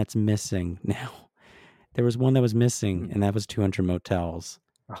one that's missing now. There was one that was missing, Mhm. and that was 200 Motels.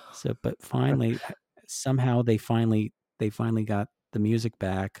 So, but finally, somehow they finally got the music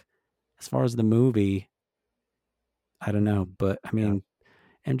back. As far as the movie, I don't know, Mhm. but I Yeah. mean,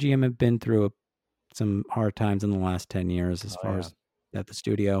 MGM have been through some hard times in the last 10 years as Oh, far yeah. as at the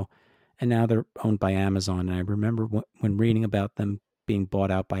studio, and now they're owned by Amazon. And I remember when reading about them being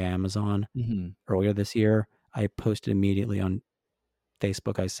bought out by Amazon Mhm. earlier this year, I posted immediately on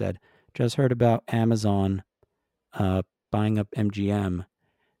Facebook. I said, just heard about Amazon buying up MGM,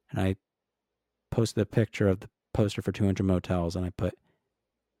 and I posted a picture of the poster for 200 Motels, and I put,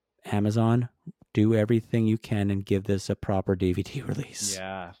 Amazon, do everything you can and give this a proper DVD release.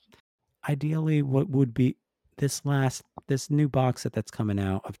 Yeah. Ideally, what would be this new box set that's coming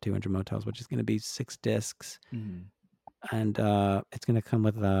out of 200 Motels, which is going to be 6 discs, Mhm. and it's going to come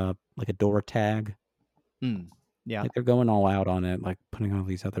with like a door tag. Yeah. Like, they're going all out on it, like putting all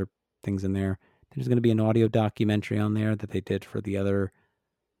these other things in there. There's going to be an audio documentary on there that they did for the other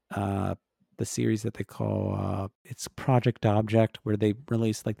the series that they call it's Project Object, where they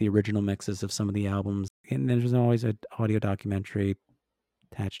release like the original mixes of some of the albums, and there's always an audio documentary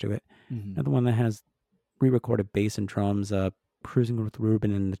attached to it. Mhm. Another one that has re-recorded bass and drums, Cruising with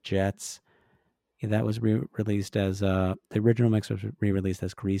Ruben and the Jets. Yeah, that was released as the original mix was re-released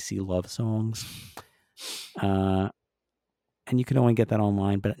as Greasy Love Songs. And you can only get that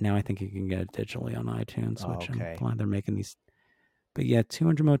online, but now I think you can get it digitally on iTunes, Oh, which I'm okay. glad they're making these. But yeah,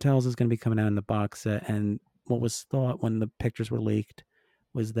 200 Motels is going to be coming out in the box set. And what was thought when the pictures were leaked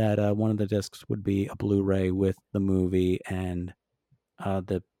was that one of the discs would be a Blu-ray with the movie and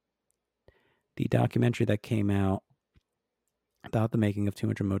the documentary that came out about the making of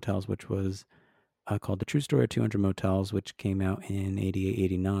 200 Motels, which was called The True Story of 200 Motels, which came out in 88,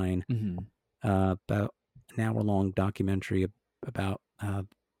 89. Mhm. About an hour-long documentary about the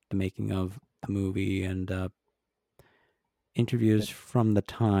making of the movie, and interviews from the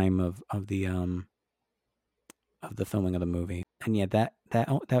time of the filming of the movie. And yeah,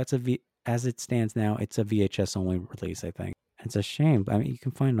 that's as it stands now, it's a VHS only release, I think. It's a shame. I mean, you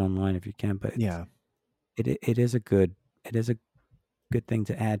can find it online if you can, but Yeah. it is a good thing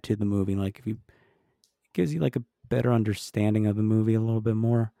to add to the movie. Like, if you, it gives you like a better understanding of the movie a little bit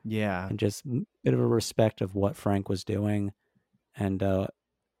more, Yeah. and just a bit of a respect of what Frank was doing, and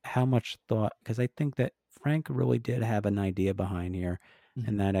how much thought, because I think that Frank really did have an idea behind here, and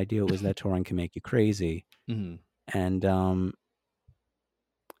Mhm. that idea was that touring can make you crazy. Mhm. And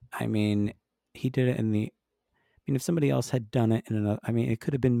I mean, he did it I mean, if somebody else had done it in another, I mean, it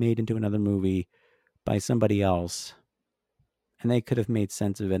could have been made into another movie by somebody else, and they could have made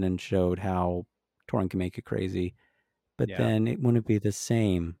sense of it and showed how touring can make you crazy. But Yeah. then it wouldn't be the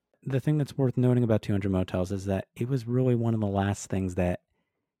same. the thing that's worth noting about 200 Motels is that it was really one of the last things that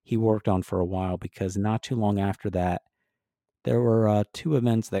he worked on for a while, because not too long after that, there were two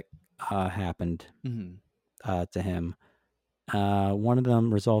events that happened to him. One of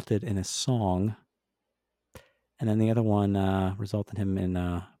them resulted in a song, and then the other one resulted in him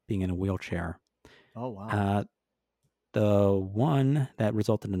in being in a wheelchair. Oh wow. The one that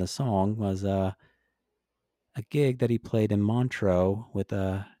resulted in a song was a gig that he played in Montreux with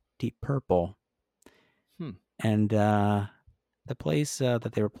Deep Purple. And the place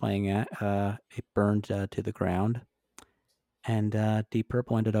that they were playing at, it burned to the ground. And Deep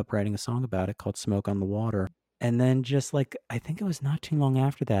Purple ended up writing a song about it called Smoke on the Water. And then just like, I think it was not too long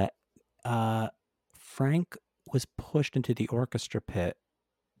after that, Frank was pushed into the orchestra pit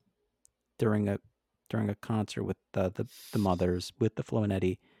during a concert with the Mothers, with the Flo and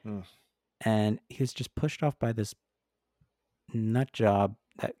Eddie. And he was just pushed off by this nut job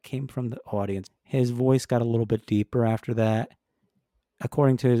that came from the audience. His voice got a little bit deeper after that.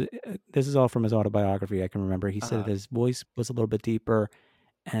 According to this is all from his autobiography, I can remember. He said that his voice was a little bit deeper,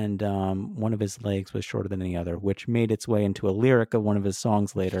 and one of his legs was shorter than the other, which made its way into a lyric of one of his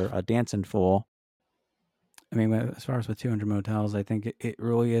songs later, "A Dancin' Fool." I mean, as far as with 200 Motels, I think it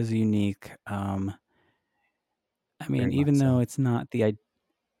really is unique. I mean, even though it's not the,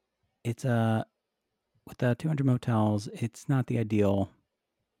 it's with the 200 Motels, it's not the ideal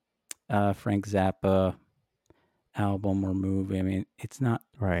Frank Zappa album or movie. I mean, it's not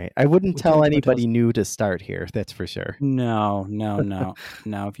right. I wouldn't with tell 200 anybody Motels. new to start here. That's for sure. No.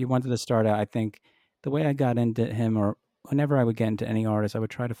 If you wanted to start out, I think the way I got into him, or whenever I would get into any artist, I would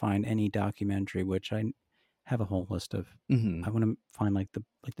try to find any documentary, which I have a whole list of. I want to find like the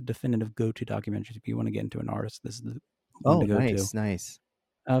definitive go-to documentaries. If you want to get into an artist, this is the one to go to. Nice.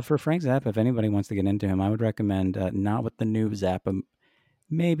 For Frank Zappa, if anybody wants to get into him, I would recommend not with the new Zappa.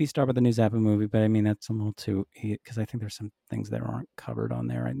 Maybe start with the new Zappa movie, but I mean that's a little too, because I think there's some things that aren't covered on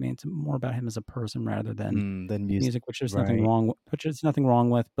there. I mean it's more about him as a person rather than music, which there's nothing wrong. Which there's nothing wrong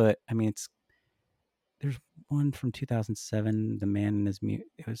with, but I mean there's one from 2007, The Man and His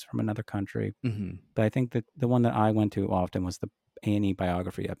it was from another country, but I think that the one that I went to often was the A&E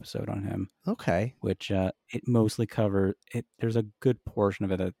biography episode on him. Okay. Which it mostly covers it. There's a good portion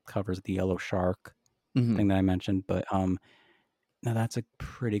of it that covers the yellow shark thing that I mentioned, but now that's a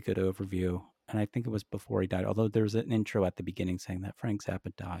pretty good overview. And I think it was before he died, although there was an intro at the beginning saying that Frank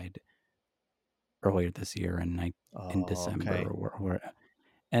Zappa died earlier this year in December or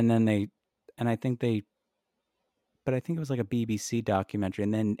and then I think but I think it was like a BBC documentary,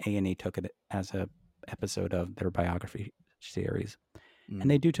 and then A&E took it as a episode of their biography series. And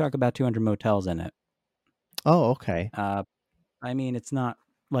they do talk about 200 Motels in it. Oh, okay. I mean, it's not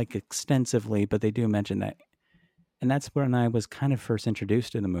like extensively, but they do mention that. And that's when I was kind of first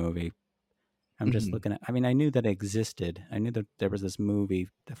introduced to the movie. I'm just looking at, I mean, I knew that it existed. I knew that there was this movie,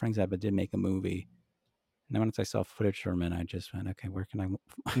 that Frank Zappa did make a movie. And then once I saw footage from it, I just went, okay, where can I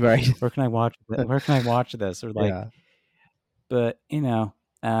watch this? Or like, but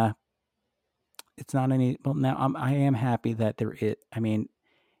it's not any, well, now I am happy that I mean,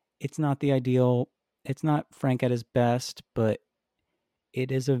 it's not the ideal, it's not Frank at his best, but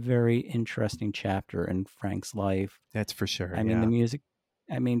it is a very interesting chapter in Frank's life. That's for sure. I mean, the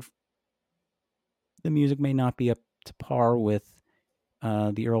music may not be up to par with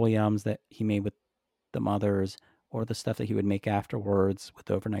the early albums that he made with the Mothers, or the stuff that he would make afterwards with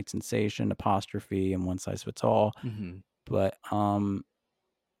Overnight Sensation, Apostrophe, and One Size Fits All. But and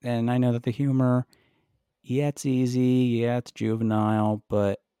I know that the humor, it's easy, it's juvenile,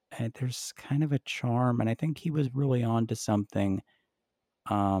 but there's kind of a charm, and I think he was really on to something.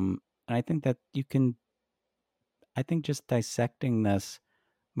 And I think that just dissecting this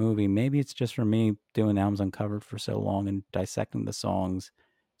movie, maybe it's just for me doing albums uncovered for so long and dissecting the songs,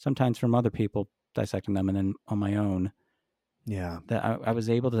 sometimes from other people dissecting them, and then on my own, that I was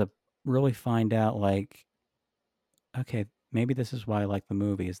able to really find out, like, okay, maybe this is why I like the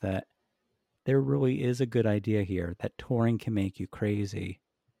movie, is that there really is a good idea here, that touring can make you crazy.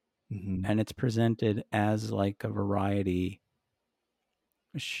 And it's presented as like a variety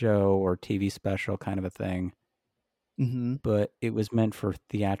show or TV special kind of a thing. But it was meant for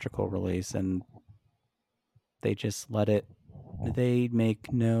theatrical release, and they just let it, they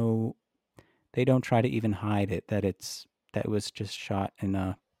don't try to even hide it, that it was just shot in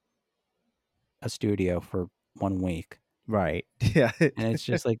a studio for 1 week. Right. Yeah. And it's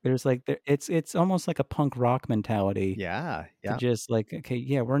just like, it's almost like a punk rock mentality. Yeah. To just like, okay,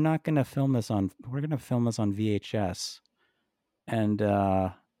 yeah, we're going to film this on VHS. And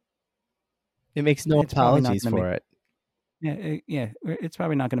it makes no apologies for it. It's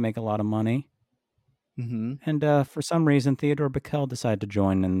probably not going to make a lot of money. Mm-hmm. And for some reason, Theodore Bickel decided to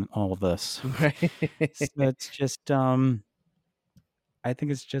join in all of this. So it's just, I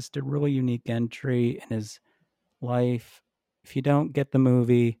think it's just a really unique entry in his life. If you don't get the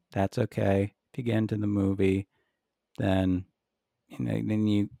movie, that's okay. If you get into the movie, then then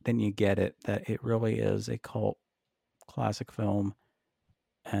you get it, that it really is a cult classic film.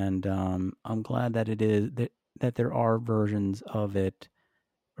 And I'm glad that it is that there are versions of it,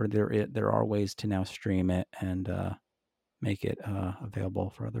 or there are ways to now stream it and make it available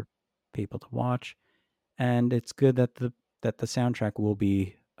for other people to watch. And it's good that the soundtrack will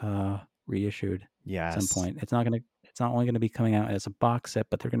be reissued at some Yes. point. It's not only gonna be coming out as a box set,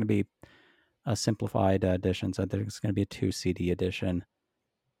 but they're gonna be a simplified edition. So there's gonna be a 2 CD edition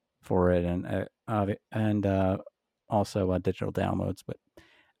for it, and also digital downloads. But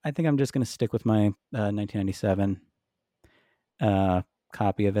I think I'm just gonna stick with my 1997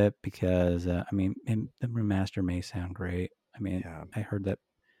 copy of it, because I mean, the remaster may sound great. I mean, Yeah. I heard that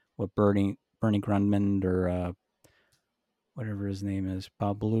what Bernie Grundman, or whatever his name is,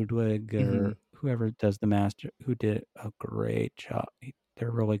 Bob Ludwig, or whoever does the master, who did a great job.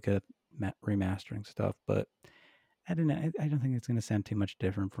 They're really good at remastering stuff, but I don't know. I don't think it's going to sound too much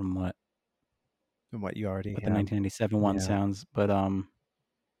different from what you already the have. 1997 one sounds. But I'm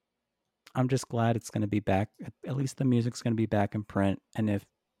just glad it's going to be back. At least the music's going to be back in print, and if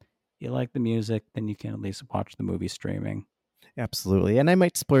you like the music, then you can at least watch the movie streaming. Absolutely. And I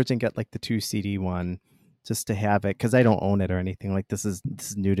might splurge and get like the 2 CD one just to have it, because I don't own it or anything. Like this is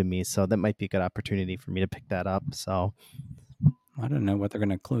new to me, so that might be a good opportunity for me to pick that up. So I don't know what they're going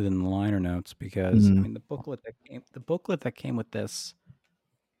to include in the liner notes, because I mean the booklet that came with this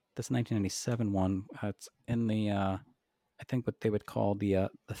 1997 one, it's in the I think what they would call the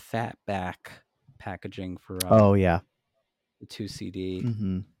fat back packaging for oh yeah. the 2 CD,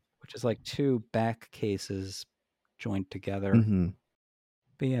 Mm-hmm. which is like 2 back cases joined together. Mm-hmm.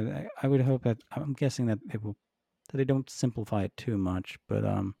 But yeah, I would hope that, I'm guessing that they don't simplify it too much. But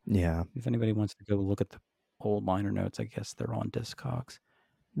Yeah. if anybody wants to go look at the old liner notes, I guess they're on Discogs.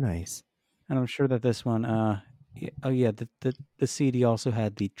 Nice. And I'm sure that this one, the CD also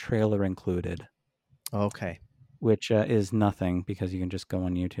had the trailer included, Okay. which is nothing, because you can just go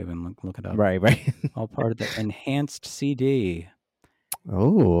on YouTube and look it up. Right. All part of the enhanced CD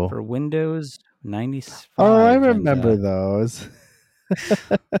Oh. for Windows 95. Oh, I remember those.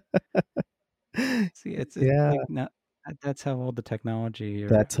 See, it's Yeah. like, not, that's how old the technology here.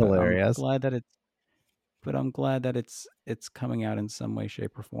 That's But hilarious. I'm glad that it's coming out in some way,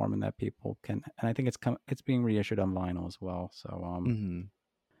 shape, or form, and that people can. And I think it's being reissued on vinyl as well. So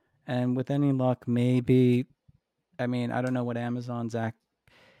and with any luck, maybe, I mean, I don't know what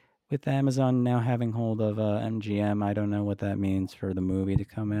with Amazon now having hold of MGM. I don't know what that means for the movie to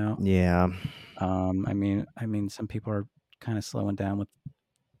come out. Yeah. I mean, some people are kind of slowing down with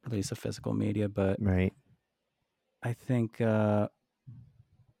release of physical media, but Right. I think I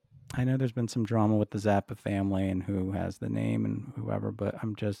know there's been some drama with the Zappa family and who has the name and whoever, but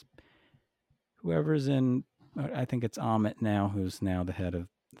whoever's in, I think it's Amit now, who's now the head of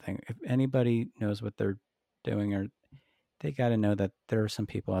the thing. If anybody knows what they're doing, or they got to know that there are some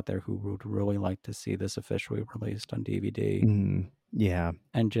people out there who would really like to see this officially released on DVD. Yeah.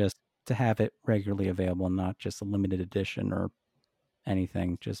 And just to have it regularly available, not just a limited edition or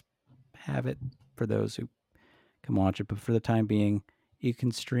anything. Just have it for those who can watch it. But for the time being, you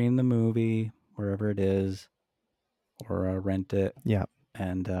can stream the movie wherever it is, or rent it. Yeah.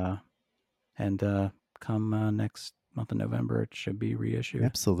 And come next month of November, it should be reissued.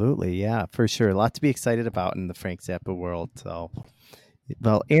 Absolutely. Yeah, for sure. A lot to be excited about in the Frank Zappa world. So,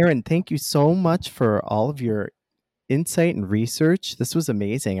 well, Aaron, thank you so much for all of your insight and research. This was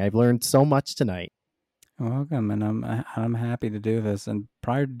amazing. I've learned so much tonight. You're welcome, and I'm happy to do this. And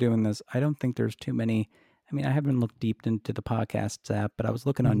prior to doing this, I don't think there's too many. I mean, I haven't looked deep into the podcasts app, but I was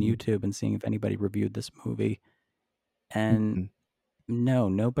looking on YouTube and seeing if anybody reviewed this movie, and no,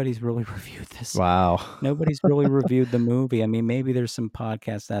 nobody's really reviewed this. Wow. Nobody's really reviewed the movie. I mean, maybe there's some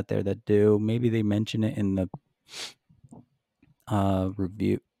podcasts out there that do. Maybe they mention it in the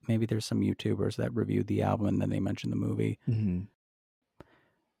review. Maybe there's some YouTubers that reviewed the album and then they mention the movie.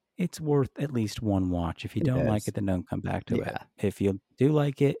 It's worth at least one watch. If you don't like it, then don't come back to it. If you do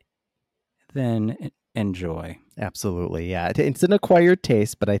like it, then enjoy. Absolutely. Yeah. It's an acquired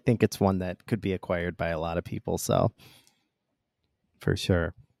taste, but I think it's one that could be acquired by a lot of people. So, for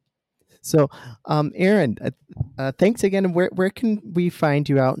sure. So, Aaron, thanks again. Where can we find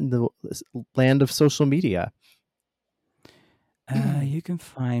you out in the land of social media? You can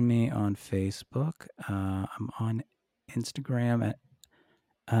find me on Facebook. I'm on Instagram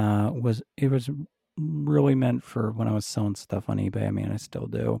was really meant for when I was selling stuff on eBay. I mean, I still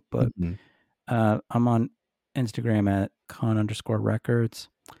do, but I'm on Instagram at con_records.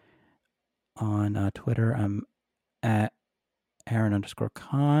 On Twitter, I'm at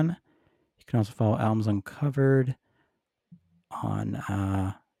Aaron_con. You can also follow Albums Uncovered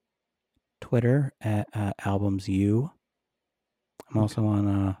on Twitter at AlbumsU. I'm also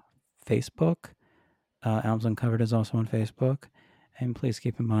on Facebook. Albums Uncovered is also on Facebook. And please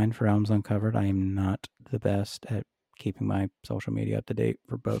keep in mind for Albums Uncovered, I am not the best at keeping my social media up to date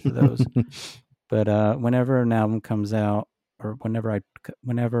for both of those. But whenever an album comes out, or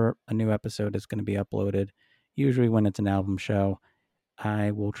whenever a new episode is going to be uploaded, usually when it's an album show, I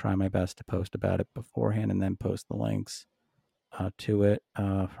will try my best to post about it beforehand and then post the links to it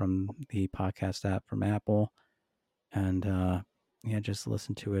from the podcast app from Apple. And just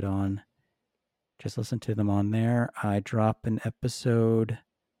listen to them on there. I drop an episode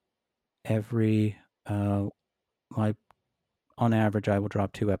every on average, I will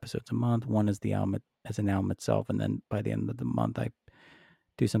drop 2 episodes a month. One is the album as an album itself, and then by the end of the month, I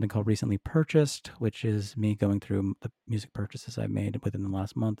do something called Recently Purchased, which is me going through the music purchases I've made within the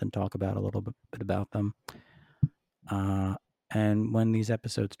last month and talk about a little bit about them. And when these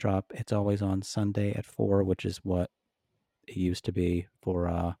episodes drop, it's always on Sunday at 4, which is what it used to be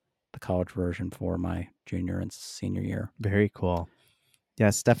for the college version for my junior and senior year. Very cool.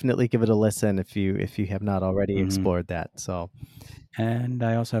 Yes, definitely give it a listen if you have not already explored that. So, and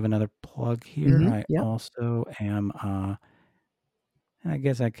I also have another plug here. I also am. I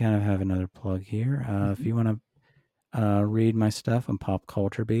guess I kind of have another plug here. If you want to read my stuff on Pop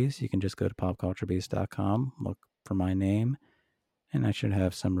Culture Beast, you can just go to popculturebeast.com, look for my name, and I should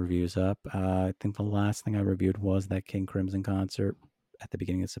have some reviews up. I think the last thing I reviewed was that King Crimson concert at the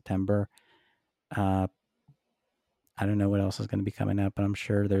beginning of September. I don't know what else is going to be coming out, but I'm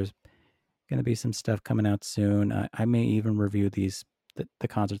sure there's going to be some stuff coming out soon. I may even review the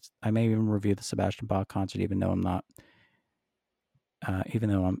concerts. I may even review the Sebastian Bach concert, even though I'm not. I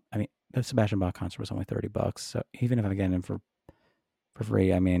mean, the Sebastian Bach concert was only $30, so even if I get in for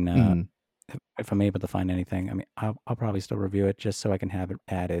free, I mean, if I'm able to find anything, I mean, I'll probably still review it just so I can have it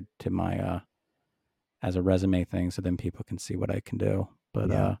added to my as a resume thing, so then people can see what I can do.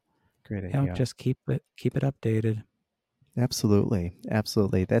 But great idea. Just keep it updated. Absolutely.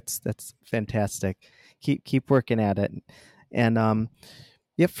 That's fantastic. Keep working at it. And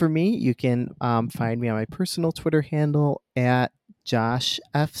for me, you can find me on my personal Twitter handle at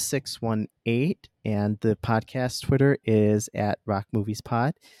JoshF618, and the podcast Twitter is at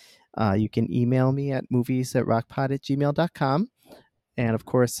RockMoviesPod. You can email me at movies@rockpod@gmail.com. And of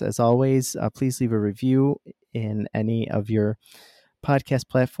course, as always, please leave a review in any of your podcast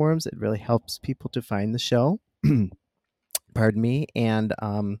platforms. It really helps people to find the show. Pardon me. And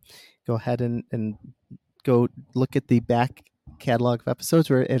go ahead and go look at the back catalog of episodes.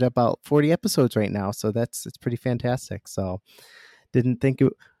 We're at about 40 episodes right now, so it's pretty fantastic. So didn't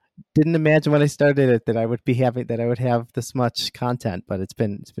imagine when I started it that I would have this much content, but it's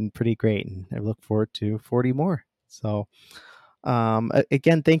been pretty great, and I look forward to 40 more. So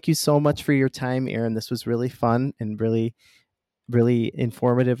again, thank you so much for your time, Aaron. This was really fun and really, really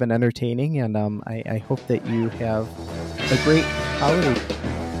informative and entertaining, and I hope that you have a great holiday.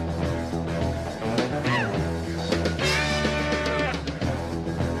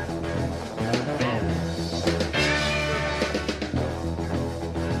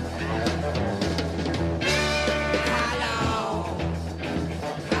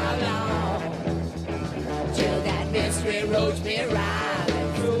 Till that mystery roads me right.